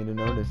doesn't want me to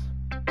notice.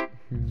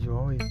 You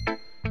always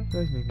make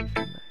me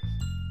feel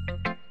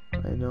nice.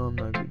 I know I'm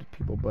not good to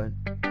people, but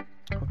I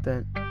hope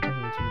that I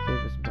can return a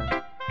favor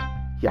sometimes.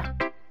 Yeah,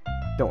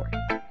 don't worry.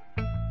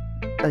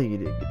 I think you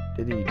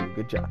did a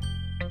good job.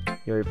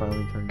 Yuri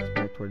finally turns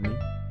back toward me.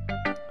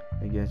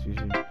 I guess we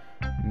should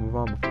move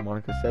on before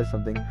Monica says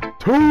something.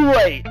 Too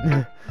late!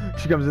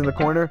 She comes in the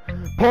corner.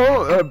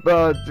 I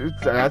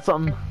got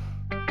something.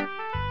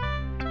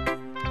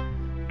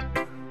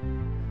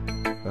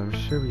 I'm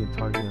sure we can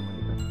talk again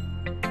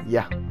later.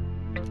 Yeah,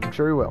 I'm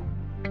sure we will.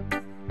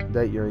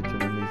 That Yuri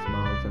timidly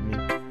smiles at me,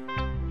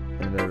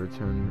 and I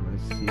return to my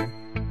seat,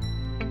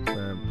 so I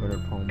put her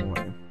poem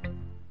away.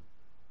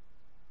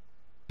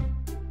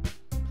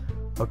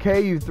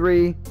 Okay, you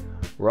three,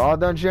 we're all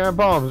done sharing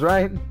poems,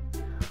 right?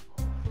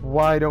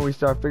 Why don't we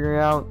start figuring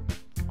out?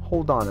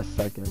 Hold on a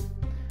second.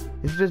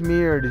 Is it just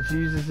me, or did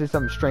you just say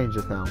something strange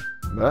just now?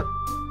 What?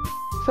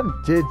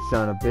 Something did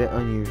sound a bit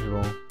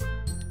unusual.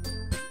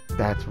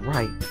 That's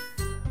right.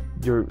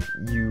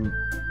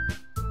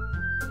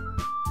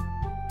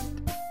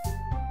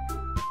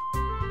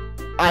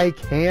 I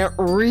can't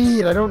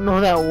read. I don't know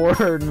that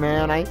word,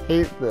 man. I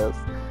hate this.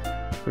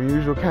 Your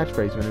usual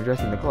catchphrase when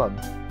addressing the club.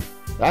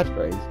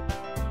 Catchphrase?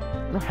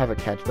 I don't have a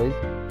catchphrase.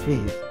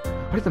 Jeez.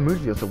 Why does the mood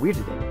feel so weird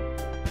today?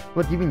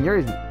 Look, even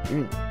Yuri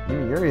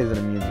isn't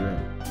immune to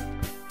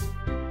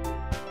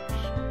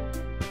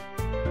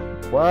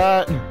it.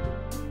 What?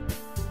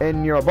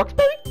 And you're a Bucks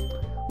baby?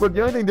 Look,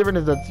 the only thing different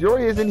is that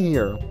Yuri isn't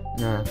here.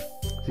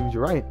 Seems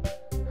you're right.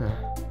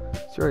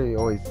 Yuri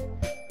always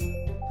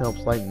helps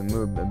lighten the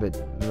mood a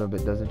little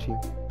bit, doesn't she?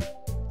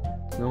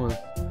 It's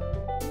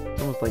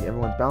almost like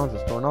everyone's balance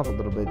is thrown off a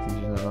little bit since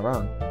she's not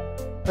around.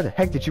 Where the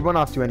heck did she run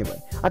off to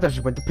anyway? I thought she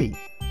went to pee.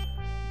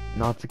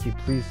 Natsuki,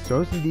 please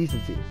show some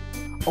decency.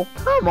 Oh,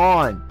 come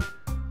on!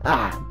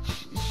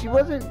 She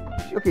wasn't...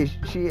 Okay,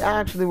 she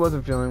actually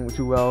wasn't feeling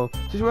too well.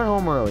 So she went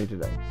home early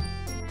today.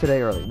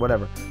 Today early,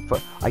 whatever.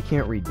 But I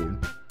can't read, dude.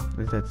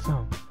 Is that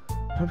so?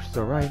 I hope she's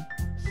alright.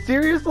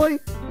 Seriously?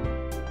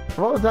 Of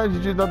all the times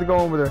you choose not to go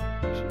home with her,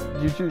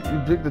 you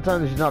pick the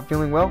time that she's not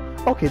feeling well?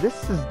 Okay,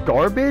 this is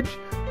garbage.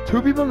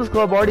 2 people in this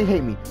club already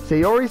hate me.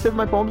 Sayori says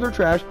my poems are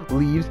trash,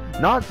 leaves.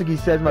 Natsuki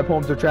says my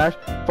poems are trash.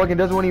 Fucking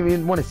doesn't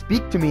even want to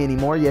speak to me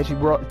anymore. Yeah, she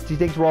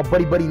thinks we're all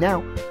buddy-buddy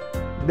now.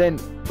 Then,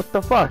 what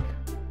the fuck?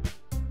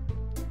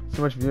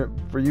 So much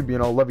for you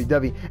being all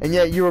lovey-dovey. And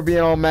yet you were being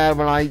all mad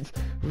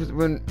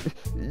when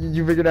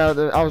you figured out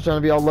that I was trying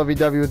to be all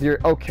lovey-dovey with your...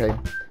 Okay,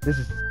 this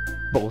is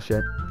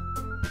bullshit.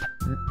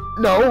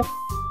 No!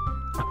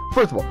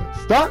 First of all,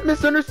 stop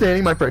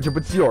misunderstanding my friendship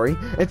with Sayori.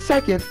 And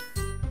second,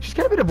 she's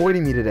kind of been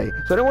avoiding me today,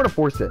 so I don't want to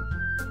force it.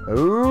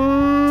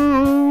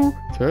 Ooh,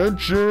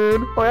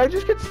 tension. Oh, I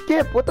just could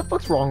skip. What the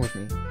fuck's wrong with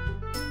me?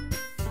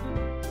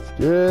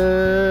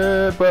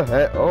 Skip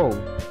ahead. Oh.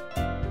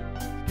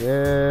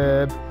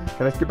 Skip.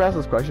 Can I skip past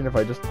this question if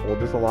I just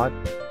hold this a lot?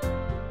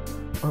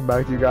 I'll come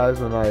back to you guys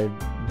when I'm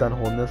done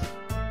holding this.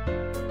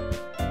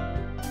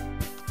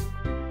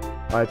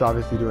 Alright, it's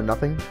obviously doing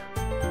nothing.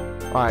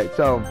 Alright,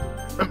 so...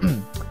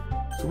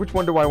 so which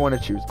one do I want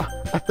to choose?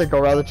 I think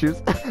I'll rather choose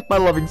my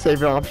loving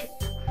save option.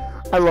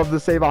 I love the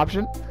save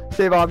option.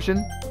 Save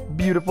option.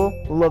 Beautiful.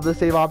 Love the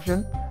save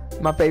option.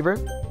 My favorite.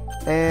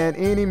 And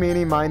eeny,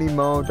 meeny, miny,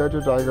 mo,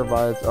 tiger,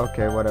 vibes.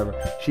 Okay, whatever.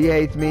 She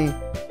hates me.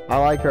 I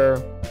like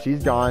her.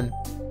 She's gone.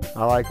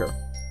 I like her.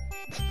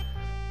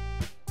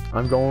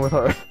 I'm going with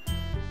her.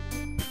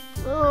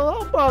 Well,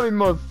 I'll probably be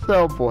most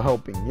helpful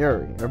helping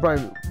Yuri. I'll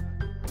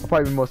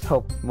probably be most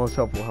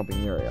helpful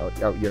helping Yuri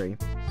out Yuri.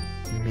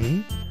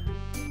 Me?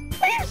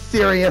 Are you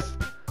serious?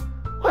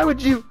 Why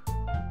would you?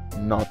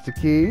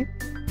 Natsuki?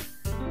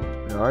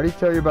 I already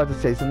tell you about to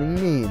say something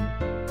mean.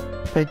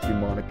 Thank you,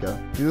 Monica.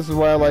 See, this is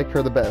why I like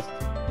her the best.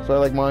 So I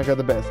like Monica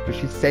the best because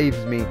she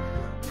saves me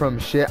from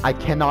shit I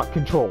cannot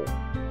control.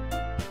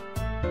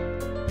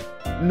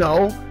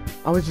 No,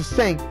 I was just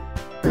saying.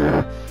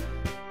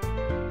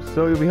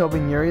 So you'll be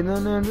helping Yuri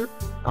then, Andrew?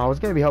 I was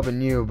gonna be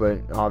helping you, but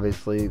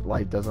obviously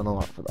life doesn't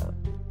allow for that.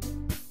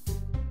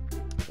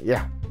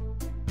 Yeah.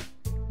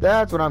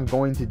 That's what I'm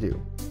going to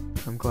do.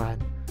 I'm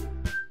glad.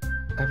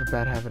 I have a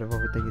bad habit of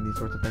overthinking these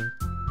sorts of things.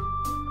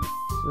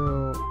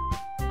 So,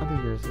 I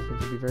think your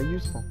assistance would be very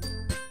useful.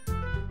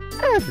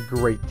 That's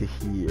great to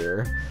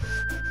hear.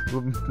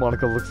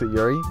 Monica looks at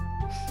Yuri.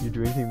 You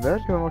do anything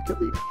bad, I'll kill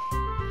you.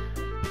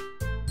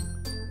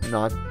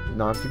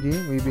 Natsuki,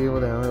 will you be able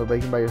to handle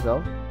baking by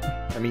yourself?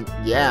 I mean,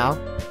 yeah.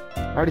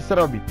 I already said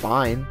I would be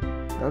fine.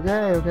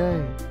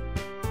 Okay.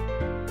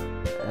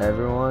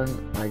 Everyone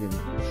can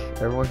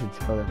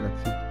tell that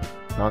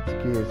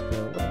Natsuki is a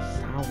little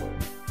sour.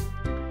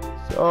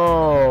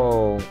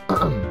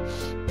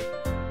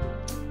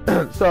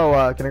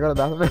 So, can I go to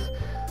the bathroom?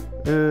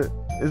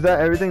 Is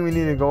that everything we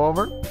need to go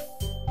over?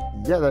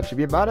 Yeah, that should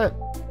be about it.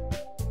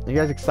 You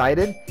guys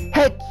excited?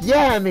 Heck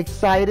yeah, I'm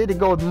excited to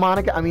go with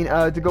Monica. I mean,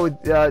 to go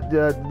with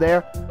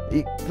there,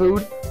 eat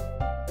food,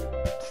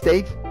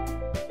 steaks.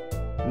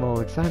 Well,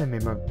 excited may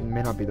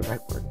not be the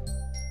right word,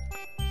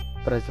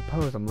 but I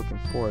suppose I'm looking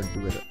forward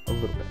to it a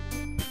little bit.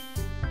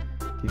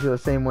 Do you feel the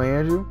same way,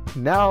 Andrew?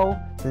 Now,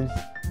 since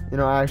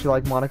I actually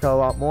like Monica a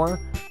lot more,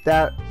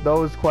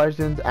 those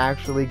questions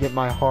actually get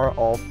my heart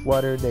all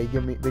fluttered. They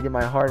get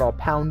my heart all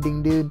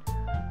pounding, dude.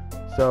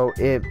 So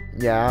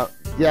yeah,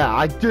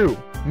 I do.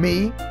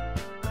 Me?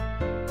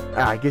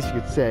 I guess you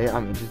could say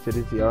I'm interested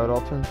to see how it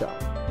all turns out.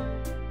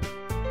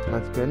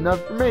 That's good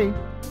enough for me.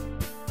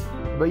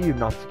 How about you,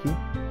 Natsuki?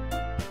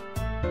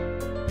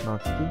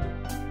 Natsuki?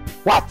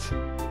 What?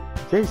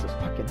 Jesus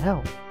fucking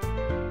hell.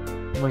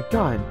 Oh my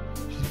god.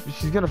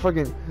 She's gonna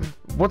fucking...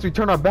 Once we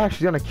turn our backs,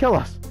 she's gonna kill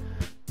us.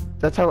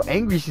 That's how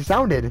angry she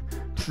sounded.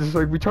 She's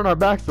like, we turn our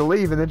backs to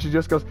leave, and then she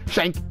just goes,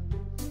 shank!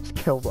 Just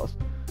kills us.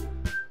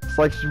 It's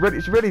like she's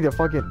ready to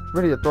throw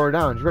her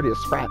down. She's ready to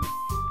scrap.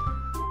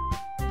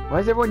 Why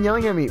is everyone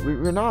yelling at me?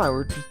 We're not.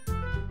 We're just...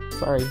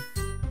 Sorry.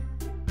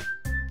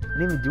 I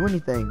didn't even do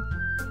anything.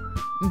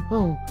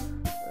 No.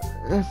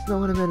 That's not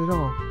what I meant at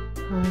all.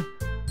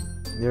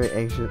 Very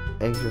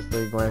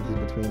anxiously glances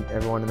between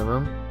everyone in the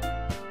room.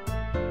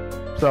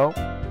 So,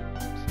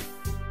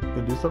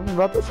 gonna do something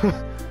about this?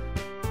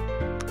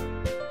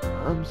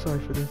 I'm sorry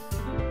for this.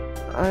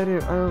 I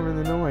don't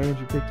really know why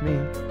Andrew picked me.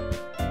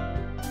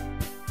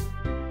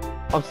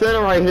 I'm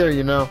standing right here,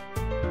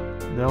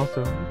 And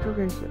also, the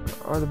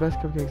cupcakes are the best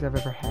cupcakes I've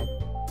ever had.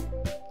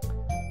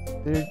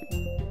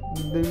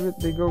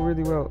 They go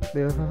really well.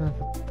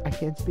 I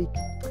can't speak.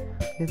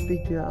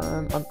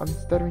 I'm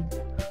stuttering.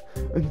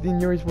 In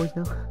Yuri's voice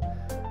now.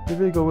 They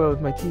really go well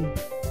with my tea.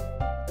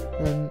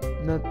 And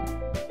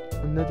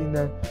nothing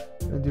that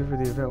I do for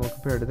the event will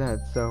compare to that.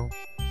 So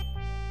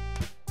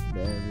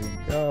there we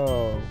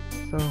go.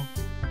 So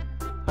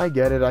I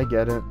get it. You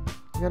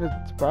got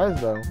a surprise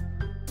though.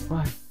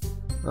 Why?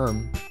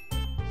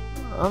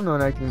 I'm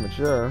not acting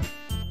mature.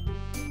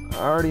 I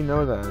already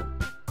know that.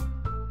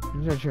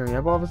 You're not cheering me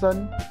up all of a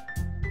sudden?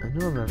 I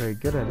know I'm not very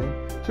good at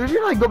it. So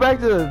you're gonna go back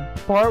to the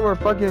part where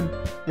fucking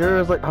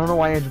you're like, I don't know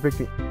why Andrew picked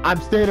me. I'm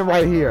standing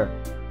right here.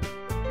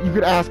 You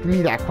could ask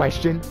me that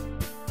question.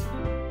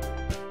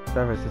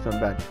 Sorry if I said something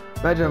bad.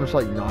 Imagine I'm just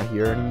like not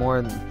here anymore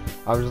and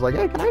I was just like,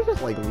 hey, can I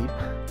just like leave?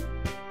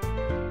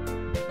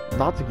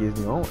 Natsuki is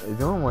the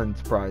only one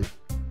surprised.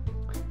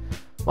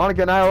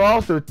 Monica and I are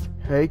also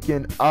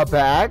taken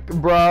aback,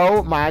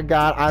 bro. My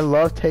god, I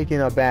love taking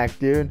aback,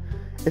 dude.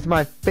 It's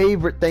my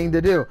favorite thing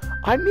to do.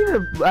 I need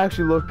to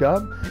actually look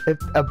up if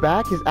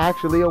aback is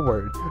actually a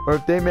word, or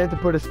if they meant to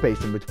put a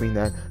space in between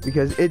that,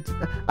 because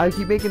I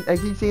keep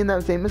seeing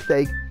that same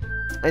mistake,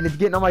 and it's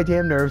getting on my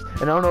damn nerves.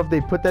 And I don't know if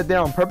they put that there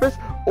on purpose,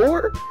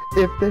 or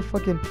if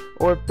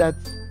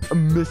that's a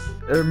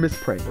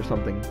misprint or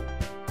something.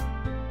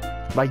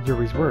 Like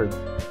Yuri's words,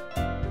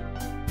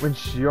 when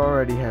she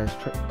already has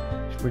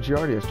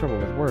trouble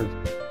with words,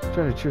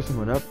 trying to cheer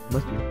someone up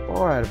must be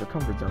far out of her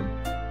comfort zone.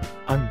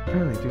 I'm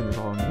apparently doing this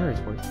all in Yuri's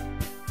voice.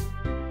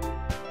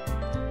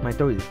 My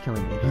throat is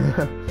killing me.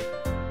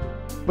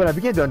 But I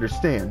began to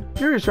understand.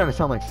 Yuri was trying to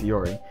sound like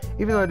Sayori.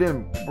 Even though it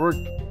didn't work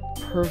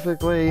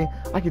perfectly,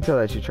 I could tell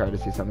that she tried to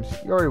say something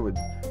Sayori would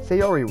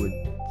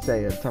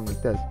say at a time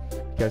like this.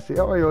 Because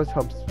Sayori always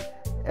helps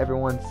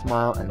everyone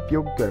smile and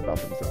feel good about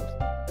themselves.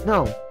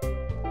 No,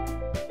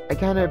 I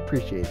kind of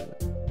appreciate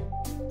it.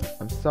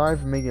 I'm sorry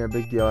for making a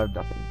big deal out of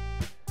nothing.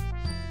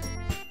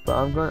 But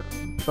I'm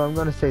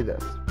gonna say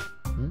this.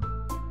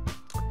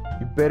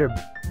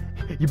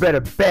 You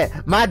better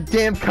bet my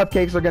damn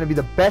cupcakes are gonna be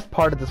the best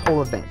part of this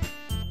whole event.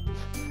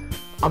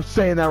 I'm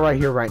saying that right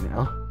here, right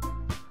now.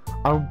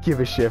 I don't give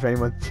a shit if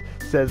anyone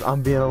says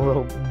I'm being a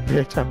little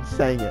bitch. I'm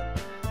saying it.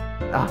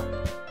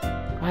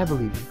 I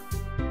believe you.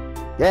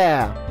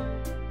 Yeah.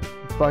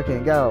 Let's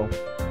fucking go.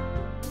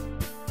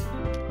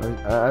 I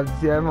have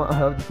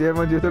to see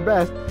everyone do their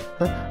best.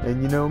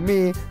 And you know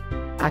me,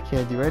 I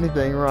can't do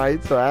anything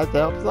right, so I have to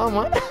help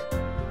someone.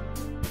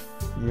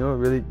 You know what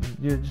really,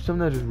 something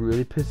that just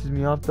really pisses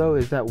me off though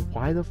is that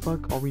why the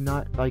fuck are we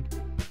not like,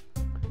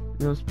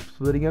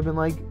 splitting up and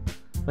like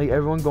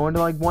everyone going to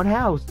like one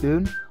house,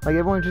 dude? Like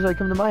everyone just like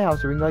come to my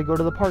house, or we can like go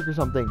to the park or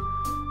something,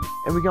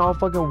 and we can all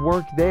fucking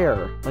work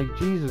there. Like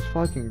Jesus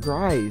fucking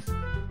Christ.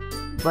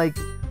 Like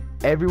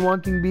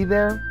everyone can be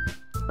there,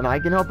 and I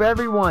can help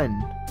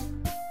everyone.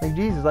 Like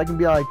Jesus, I can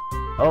be like,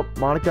 oh,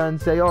 Monica and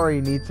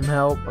Sayori need some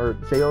help, or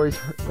Sayori's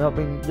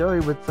helping Yuri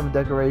with some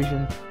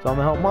decorations, so I'm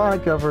gonna help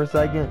Monica for a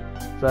second.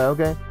 So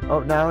okay, oh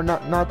now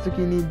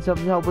Natsuki needs some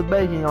help with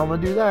baking, I'm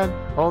gonna do that.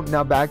 Oh,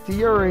 now back to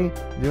Yuri,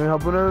 doing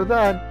helping her with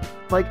that.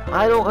 Like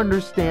I don't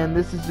understand,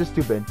 this is just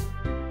stupid.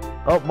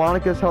 Oh,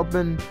 Monica's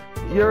helping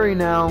Yuri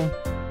now,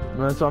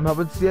 so I'm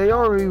helping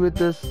Sayori with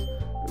this,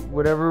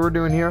 whatever we're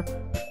doing here.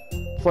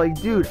 It's like,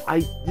 dude,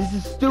 this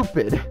is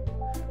stupid.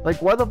 Like,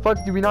 why the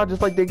fuck do we not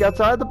just like think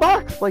outside the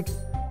box? Like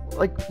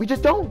we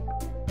just don't.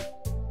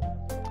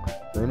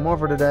 Any more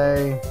for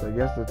today? So I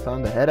guess it's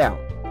time to head out.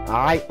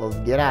 All right, let's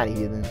get out of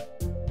here then.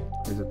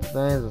 These are the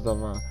things and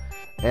stuff,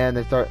 and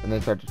they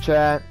start to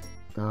chat.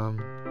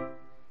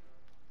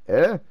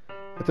 Yeah,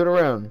 I turn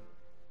around.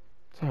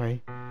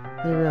 Sorry,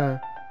 I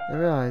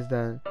realized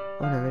that I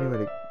don't have any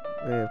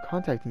way of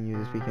contacting you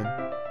this weekend.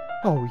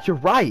 Oh, you're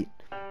right.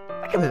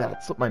 I can't believe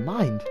that slipped my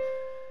mind.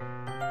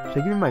 Should I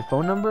give you my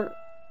phone number?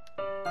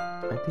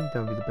 I think that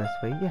would be the best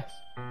way. Yes.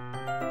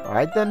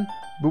 Alright then.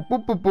 Boop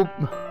boop boop boop.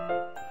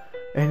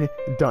 And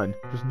done.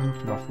 Just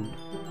nuked my food.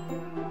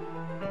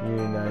 You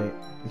and I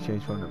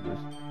exchange phone numbers.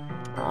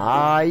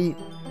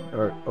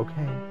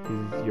 Okay.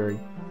 This is Yuri.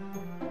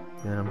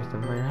 Then I'm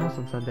stopping by your house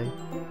on Sunday.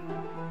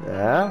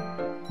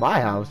 Yeah? My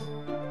house? Is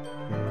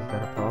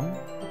that a problem?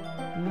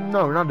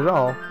 No, not at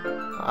all.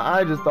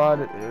 I just thought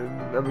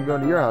I'd be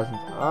going to your house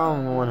since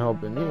I'm the one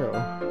helping you. You know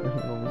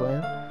what I'm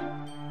saying?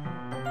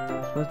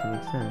 It's supposed to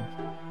make sense.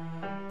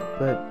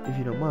 But if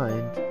you don't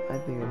mind, I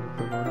think I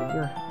prefer going to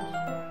your house.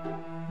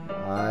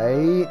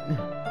 Right.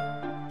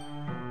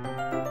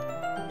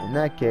 In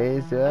that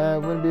case,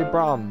 it wouldn't be a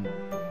problem.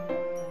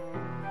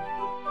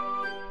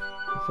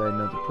 Decided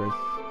not to press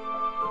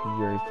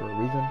Yuri for a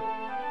reason.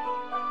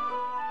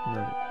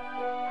 No,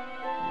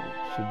 it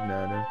shouldn't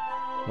matter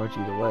much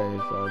either way,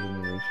 so I need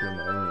to make sure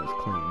my room is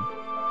clean.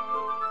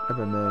 I've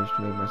managed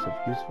to make myself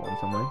useful in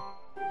some way.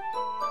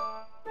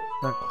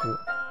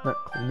 Not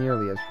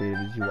nearly as creative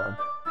as you are.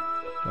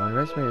 Don't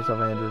underestimate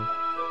yourself, Andrew.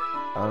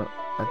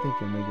 I think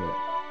you'll make a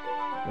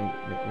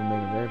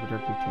very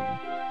productive team.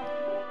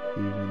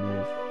 Even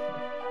if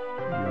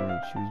you only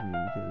choose me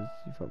because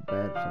you felt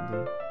bad or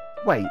something.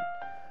 Wait,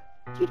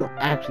 you don't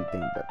actually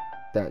think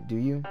that, do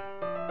you?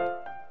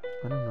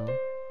 I don't know.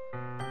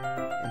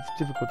 It's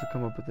difficult to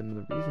come up with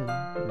another reason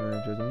for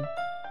me.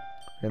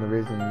 And the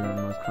reason,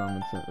 the most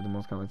common sense is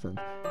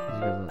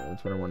because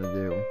that's what I want to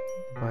do.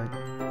 But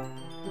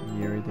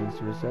Yuri thinks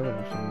to herself,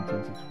 actually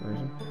intense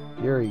exploration.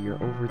 Yuri, you're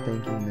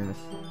overthinking this.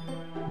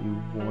 You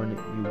wanted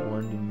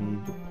me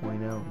to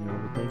point out you're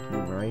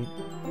overthinking, right?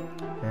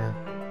 Yeah,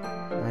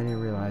 I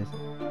didn't realize.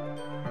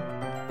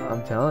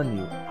 I'm telling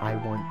you, I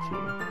want to.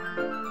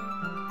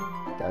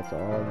 That's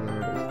all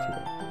there is to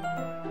it.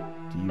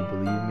 Do you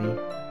believe me?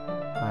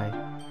 I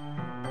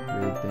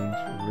really think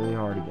really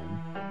hard again.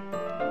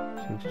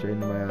 She looked straight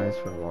into my eyes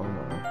for a long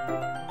while.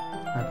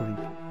 I believe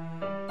you.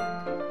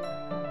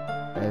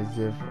 As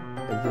if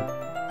it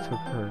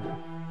took her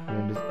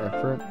tremendous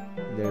effort,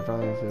 they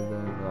finally said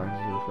that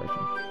relaxes and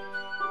refreshing.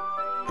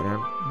 And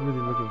I'm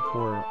really looking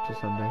forward to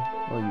Sunday.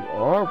 Oh, you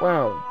are?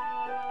 Wow.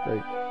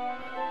 Great.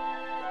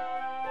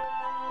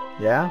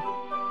 Yeah?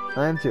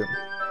 I am too. I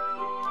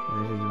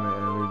said you might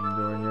read the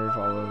door and Yuri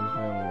follows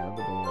family out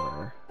the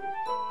door.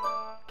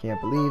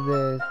 Can't believe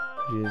this.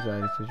 She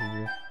decided to switch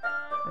her.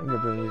 I'm gonna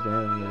bring used to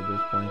handling it at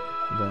this point,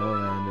 since I know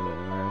that I ended up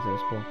in high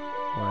school.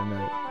 Why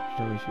not? She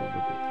told me she was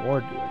looking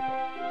forward to it.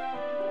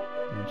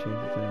 And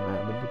changes in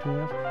happened between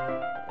us?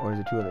 Or is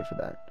it too late for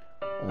that?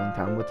 Only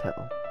time will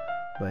tell.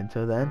 But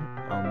until then,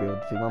 I won't be able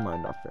to take my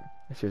mind off it.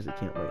 I seriously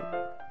can't wait.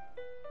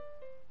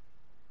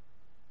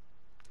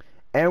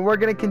 And we're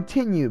gonna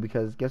continue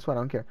because guess what? I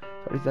don't care.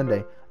 It's already Sunday.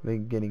 I've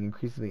been getting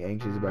increasingly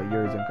anxious about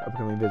Yuri's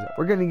upcoming visit.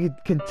 We're gonna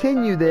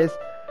continue this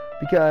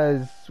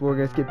because we're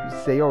gonna skip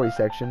Sayori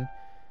section.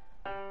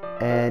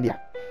 And yeah,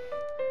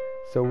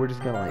 so we're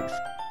just gonna like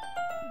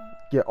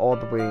get all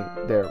the way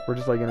there. We're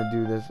just like gonna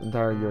do this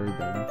entire Yuri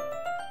thing.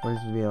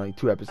 This is being like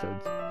 2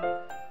 episodes.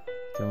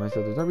 Tell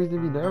myself there's no reason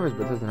to be nervous,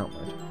 but it doesn't help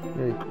much.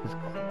 Yuri is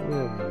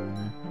clearly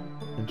an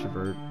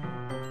introvert.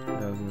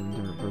 That was an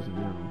introvert person in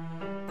general.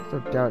 So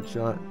doubt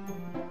shot.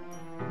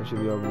 I should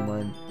be able to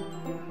mind.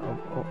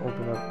 I'll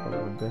open up a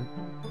little bit.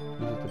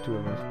 It's just the 2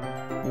 of us.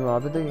 Meanwhile,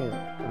 I've been thinking.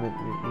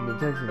 You've been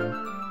texting me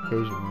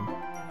occasionally.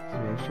 To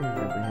be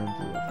extremely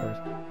apprehensive at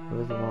first, but it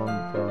wasn't long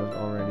before I was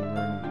already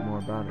learning more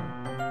about her.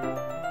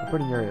 I'm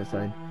putting Yuri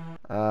aside.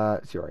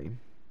 Sorry.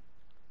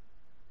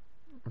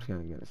 I'm just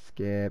gonna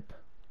skip.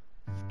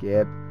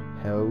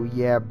 Hell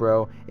yeah,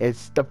 bro.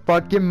 It's the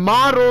fucking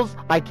models.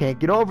 I can't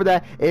get over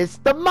that. It's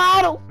the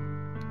model.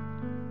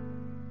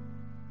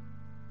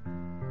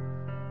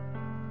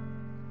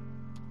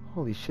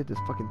 Holy shit, this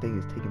fucking thing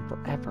is taking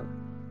forever.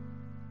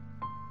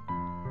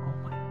 Oh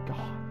my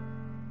god.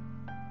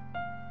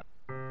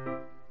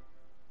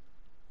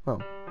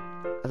 Well,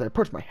 as I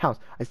approach my house,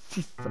 I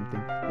see something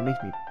that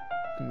makes me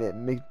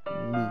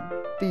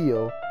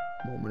feel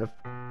a moment of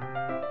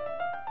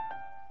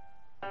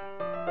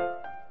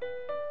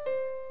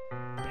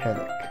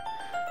panic.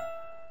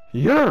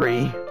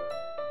 Yuri!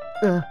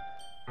 Oh,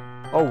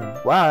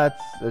 wow,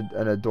 that's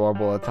an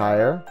adorable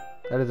attire.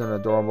 That is an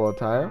adorable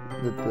attire.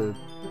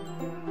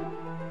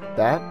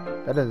 That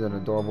is an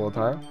adorable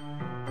attire.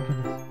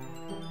 Goodness.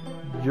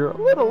 You're a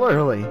little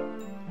early.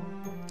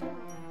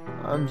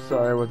 I'm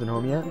sorry I wasn't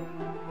home yet.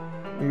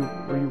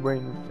 Were you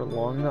waiting for a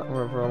long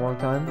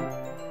time?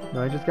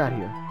 No, I just got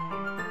here.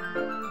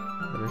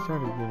 But I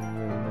started getting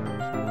really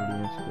nervous when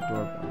nobody answered the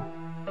doorbell.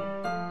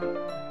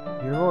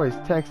 Your voice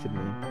texted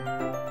me.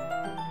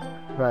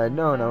 If I had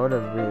known, I would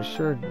have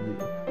reassured you.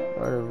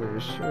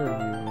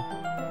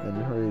 And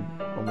hurried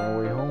on my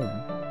way home.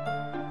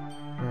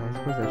 Yeah, I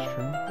suppose that's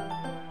true.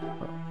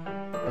 Well,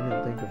 I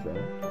didn't think of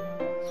that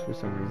for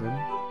some reason.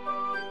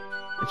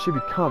 It should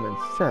be common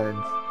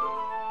sense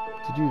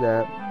to do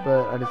that,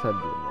 but I decided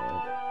to ignore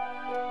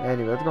it.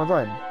 Anyway, let's go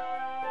inside.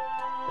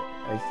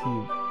 I see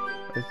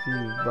you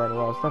brought a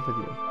lot of stuff with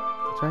you.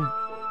 That's right.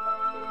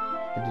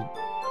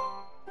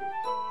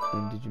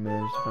 And did you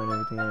manage to find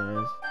everything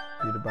I asked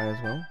you to buy as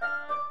well?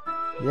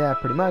 Yeah,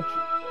 pretty much.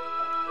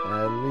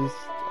 At least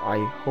I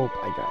hope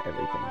I got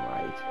everything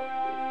right.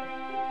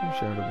 I'm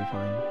sure it'll be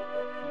fine.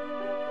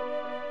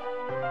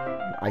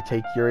 I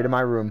take Yuri to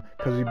my room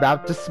because we're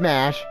about to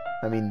smash.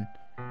 I mean,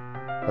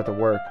 about to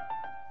work.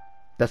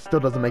 That still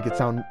doesn't make it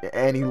sound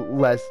any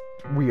less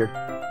weird.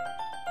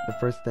 The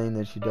first thing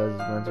that she does is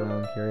runs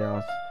around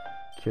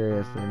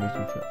curiously, and makes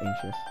me feel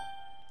anxious.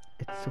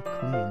 It's so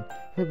clean.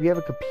 Hey, we have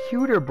a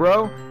computer,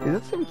 bro. Is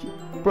that the same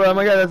bro? Oh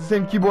my god, that's the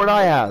same keyboard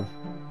I have.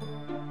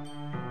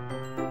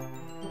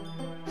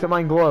 Except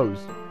mine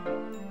glows.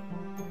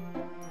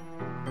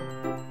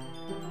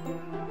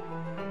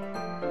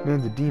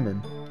 Man's a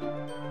demon.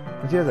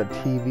 And she has a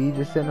TV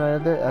just sitting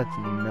right there. That's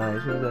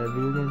nice. What is that? A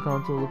video game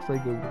console? Looks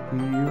like a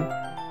Wii U.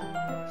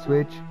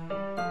 Switch. I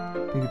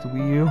think it's a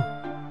Wii U.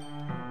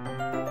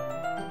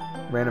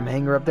 Random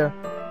hanger up there.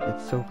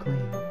 It's so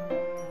clean.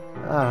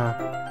 I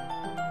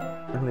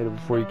cleaned it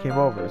before you came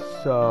over,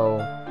 so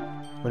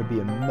it's gonna be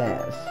a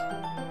mess.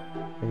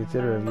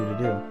 Considerate of you to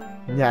do.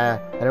 Yeah,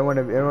 I don't want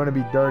to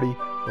be dirty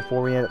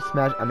before we end up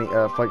smashing. I mean,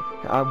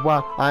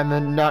 well, I'm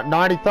in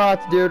naughty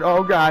thoughts, dude.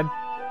 Oh god.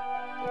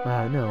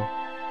 No.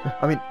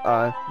 I mean,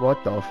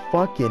 what the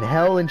fucking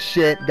hell and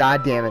shit?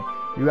 God damn it.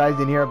 You guys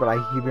didn't hear it, but I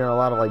keep hearing a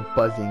lot of like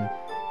buzzing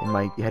in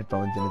my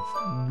headphones, and it's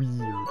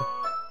weird.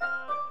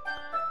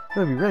 I'm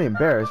gonna be really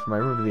embarrassed for my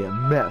room to be a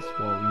mess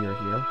while we are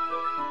here.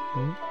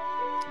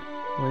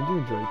 Well, I do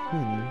enjoy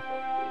cleaning.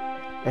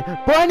 And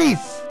Bunny,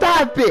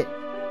 stop it!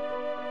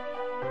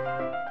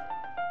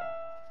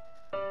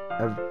 I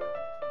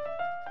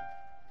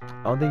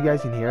don't think you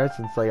guys can hear it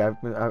since like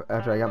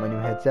after I got my new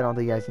headset. I don't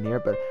think you guys can hear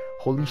it, but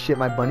holy shit,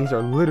 my bunnies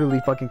are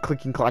literally fucking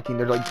clicking, clacking.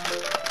 They're like,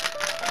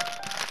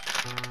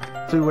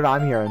 see what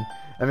I'm hearing.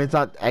 I mean, it's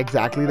not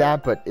exactly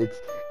that, but it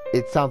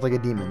sounds like a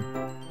demon.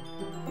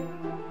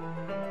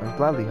 I'm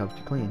gladly helped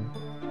you clean.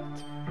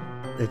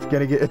 It's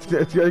gonna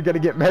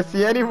get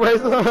messy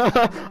anyways.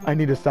 I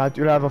need to stop,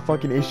 dude. I have a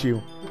fucking issue.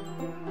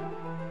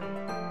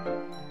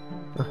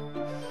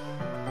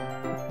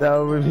 That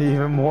would be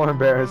even more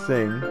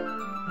embarrassing.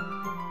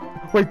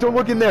 Wait, don't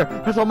look in there.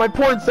 That's all my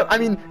porn stuff. I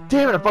mean,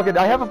 damn it,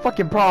 I have a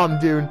fucking problem,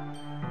 dude.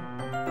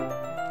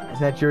 Is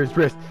that Yuri's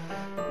wrist?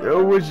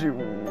 Which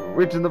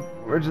in the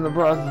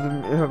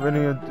process of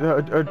opening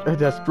a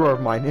desk drawer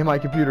of mine, in my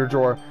computer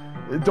drawer.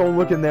 Don't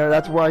look in there.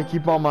 That's where I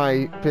keep all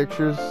my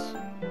pictures.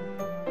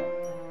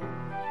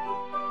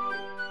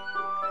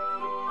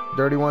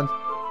 Dirty ones.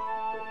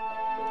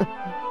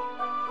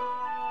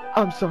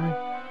 I'm sorry.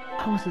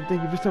 I wasn't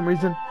thinking for some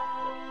reason.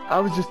 I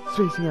was just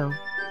spacing out.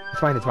 It's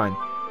fine, it's fine.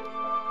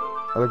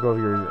 I look over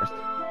your wrist.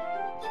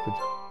 She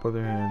puts both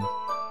her hands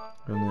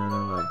on the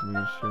other leg to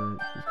make sure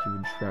she's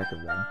keeping track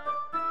of them.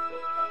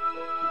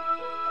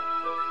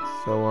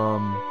 So,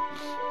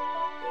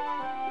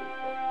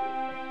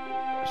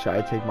 should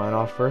I take mine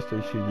off first,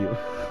 or should you?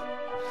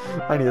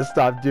 I need to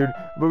stop, dude.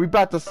 But we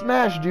about to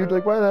smash, dude.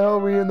 Like, why the hell are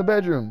we in the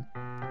bedroom?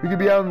 We could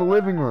be out in the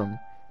living room,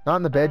 not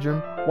in the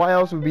bedroom. Why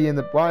else would we be in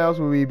the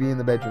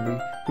bedroom? We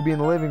could be in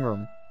the living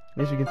room. At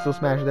least we can still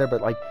smash there,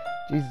 but like,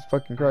 Jesus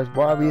fucking Christ,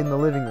 why are we in the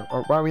living room?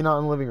 Or why are we not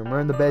in the living room? We're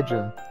in the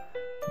bedroom.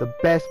 The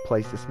best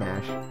place to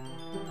smash.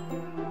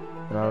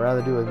 And I'd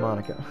rather do it with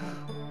Monica.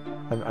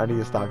 I need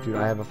to stop, dude.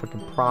 I have a fucking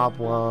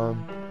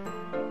problem.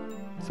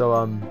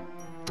 So,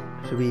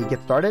 should we get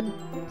started?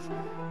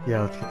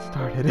 Yeah, let's get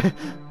started.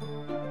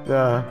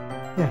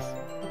 Yes.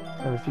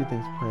 I have a few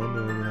things planned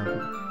to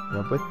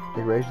help with.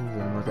 Decorations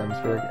and most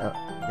atmospheric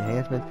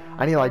enhancements.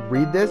 I need to, like,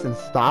 read this and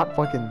stop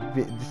fucking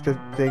just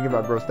thinking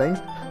about gross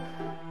things.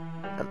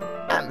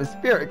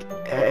 Atmospheric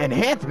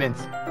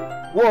enhancements.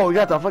 Whoa, we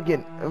got the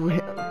fucking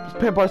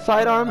pimp our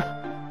sidearm.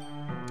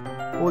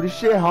 Holy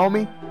shit,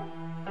 homie.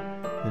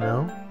 You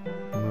know?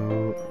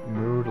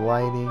 Mood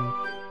lighting,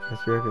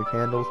 spherical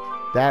candles.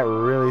 That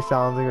really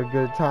sounds like a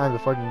good time to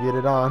fucking get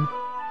it on.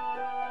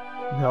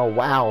 Oh,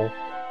 wow.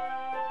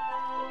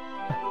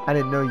 I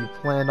didn't know you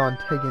planned on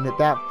taking it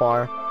that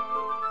far.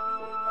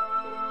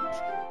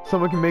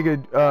 Someone can make a,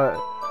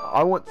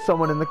 I want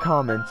someone in the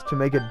comments to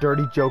make a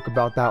dirty joke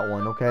about that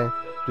one, okay?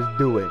 Just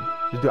do it.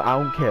 Just do it. I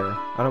don't care.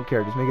 I don't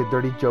care. Just make a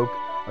dirty joke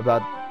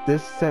about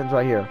this sentence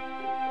right here.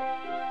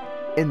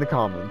 In the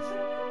comments.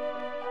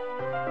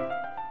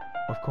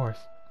 Of course.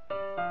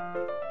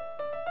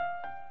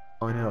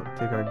 Oh no,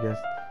 take our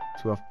guest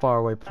to a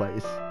faraway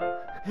place.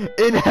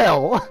 In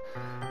hell!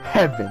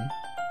 Heaven.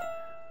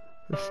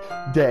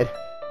 Dead.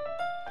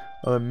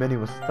 Although many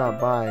will stop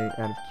by out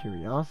of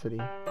curiosity.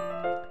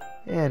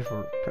 And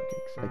for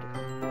cupcakes, I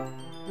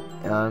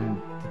guess.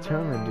 I'm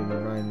determined to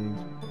provide these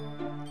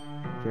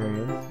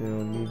experience to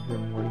leave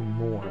them wanting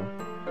more.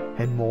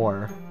 And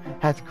more.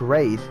 That's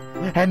great.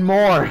 And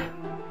more!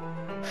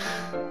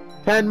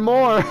 And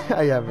more!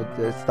 I have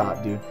to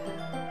stop, dude.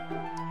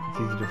 It's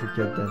easy to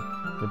forget that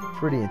you're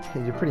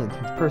a pretty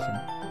intense person.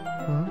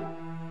 Huh?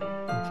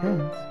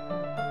 Intense?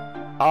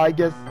 I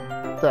guess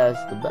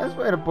that's the best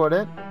way to put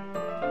it.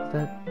 Is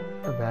that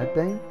a bad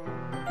thing?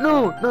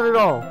 No, not at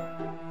all.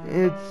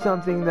 It's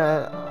something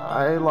that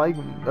I like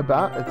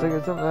about. It's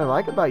something I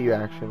like about you,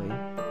 actually.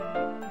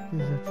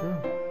 Is that so?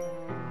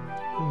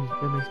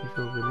 That makes me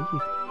feel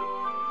relieved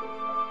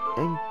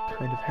and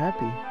kind of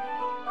happy.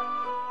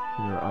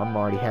 I'm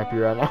already happy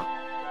right now.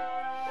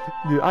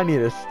 Dude, I need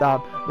to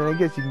stop. Then I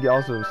guess you can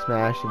also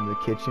smash in the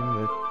kitchen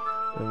with,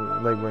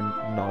 like, when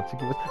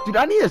Natsuki was. Dude,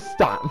 I need to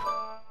stop.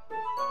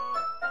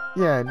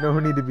 Yeah, no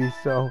need to be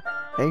so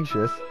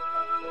anxious.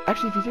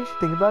 Actually, if you actually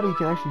think about it, you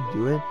can actually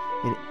do it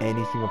in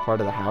any single part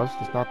of the house,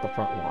 just not the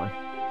front lawn.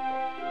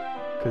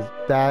 Because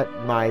that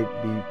might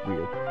be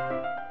weird.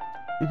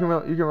 You can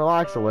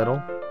relax a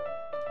little.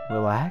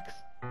 Relax?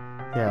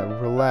 Yeah,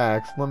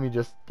 relax. Let me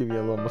just give you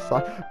a little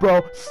massage.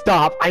 Bro,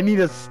 stop. I need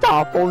to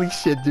stop. Holy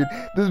shit, dude.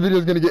 This video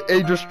is going to get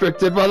age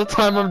restricted by the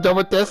time I'm done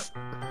with this.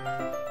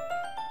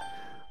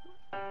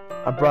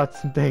 I brought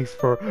some things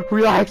for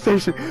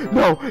relaxation.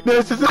 No,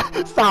 this is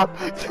stop.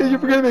 You're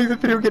gonna make this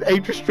video get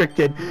age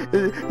restricted.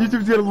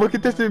 YouTube's gonna look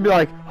at this and be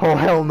like, oh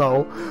hell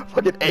no,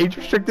 fucking age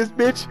restrict this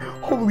bitch.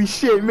 Holy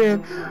shit,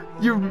 man,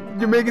 you're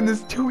making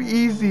this too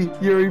easy,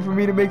 Yuri, for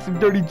me to make some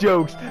dirty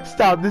jokes.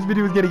 Stop. This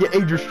video is gonna get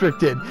age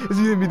restricted. This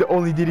is gonna be the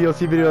only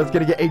DLC video that's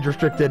gonna get age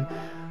restricted.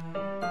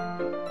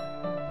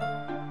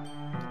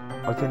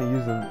 I was gonna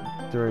use them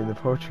during the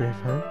poetry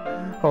event.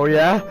 Oh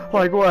yeah?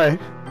 Like what?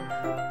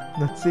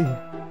 Let's see.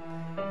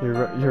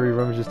 Yuri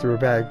rummages through her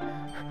bag.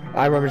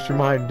 I rummaged through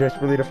mine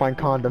desperately to find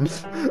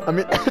condoms. I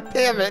mean,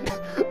 damn it!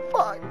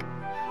 Fuck!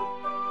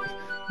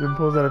 Then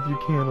pulls out a few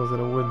candles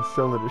and a wooden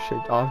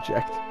cylinder-shaped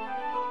object.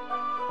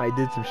 I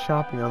did some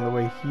shopping on the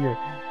way here,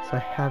 so I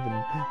happen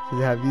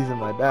to have these in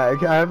my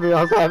bag. I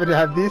also happen to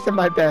have these in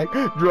my bag.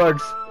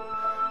 Drugs.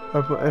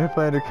 I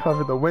plan to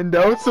cover the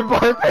window. Some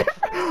black paper.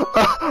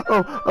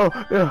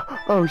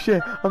 Oh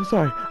shit! I'm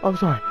sorry.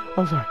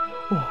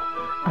 Oh.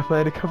 I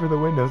plan to cover the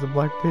windows in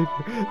black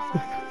paper.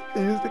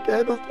 Use the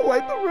candles to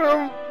light the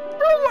room.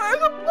 Bro, why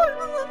the fuck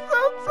does this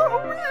sound so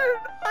weird?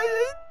 I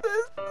hate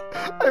this.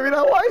 I mean,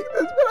 I like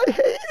this, but I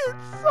hate it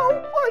so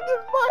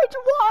fucking much.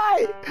 Why?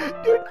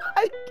 Dude,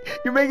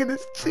 you're making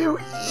this too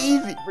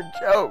easy for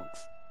jokes.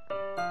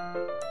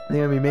 I think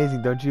it'd be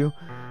amazing, don't you?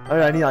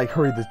 I need to, like,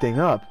 hurry this thing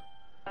up.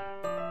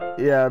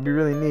 Yeah, it'd be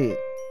really neat.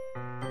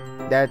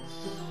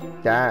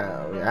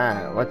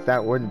 Yeah, what's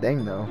that wooden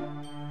thing, though?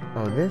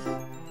 Oh, this?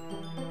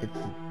 It's,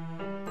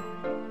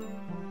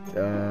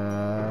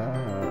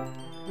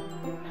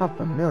 how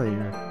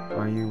familiar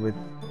are you with,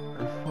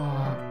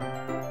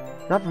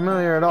 not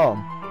familiar at all.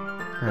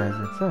 Is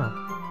it so?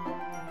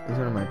 It's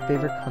one of my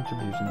favorite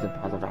contributions in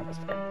positive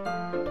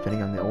atmosphere.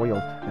 Depending on the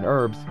oils and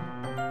herbs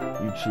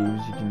you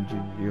choose, you can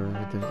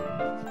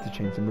to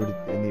change the mood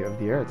of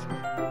the air itself.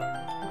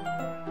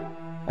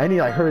 I need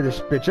to, like, hurry this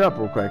bitch up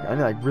real quick.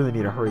 I really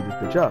need to hurry this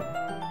bitch up.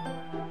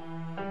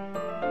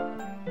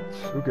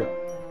 Okay.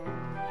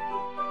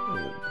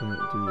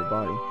 Through your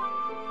body.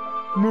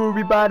 Move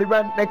your body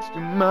right next to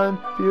mine.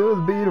 Feel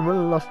the beat of a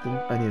lust.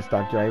 I need to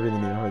stop, dude. I really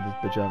need to hurry this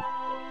bitch up.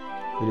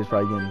 Video's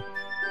probably getting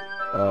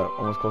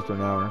almost close to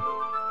an hour.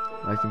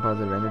 Relaxing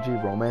positive energy,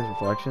 romance,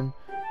 reflection.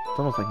 It's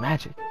almost like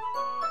magic.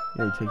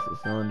 Yeah, he takes the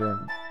cylinder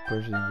and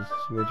pushes the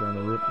switch on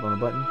the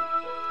button.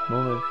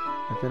 Moment,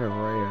 a thin of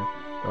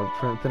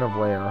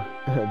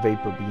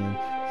vapor begins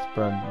to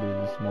spread through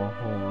the small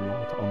hole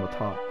on the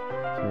top.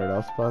 See what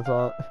else spots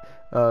out?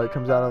 It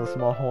comes out of the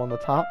small hole on the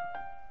top.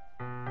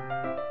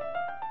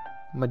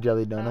 My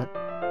jelly donut.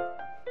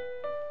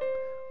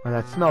 Wow,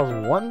 that smells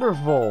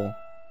wonderful.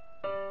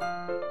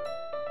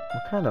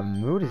 What kind of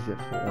mood is it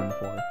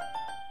for?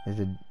 Is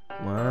it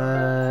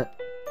what?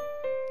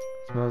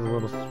 It smells a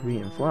little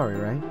sweet and flowery,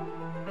 right?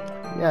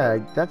 Yeah,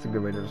 that's a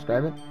good way to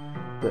describe it.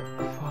 But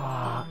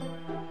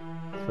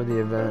for the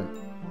event,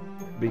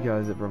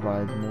 because it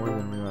provides more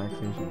than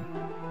relaxation.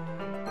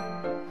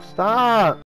 Stop!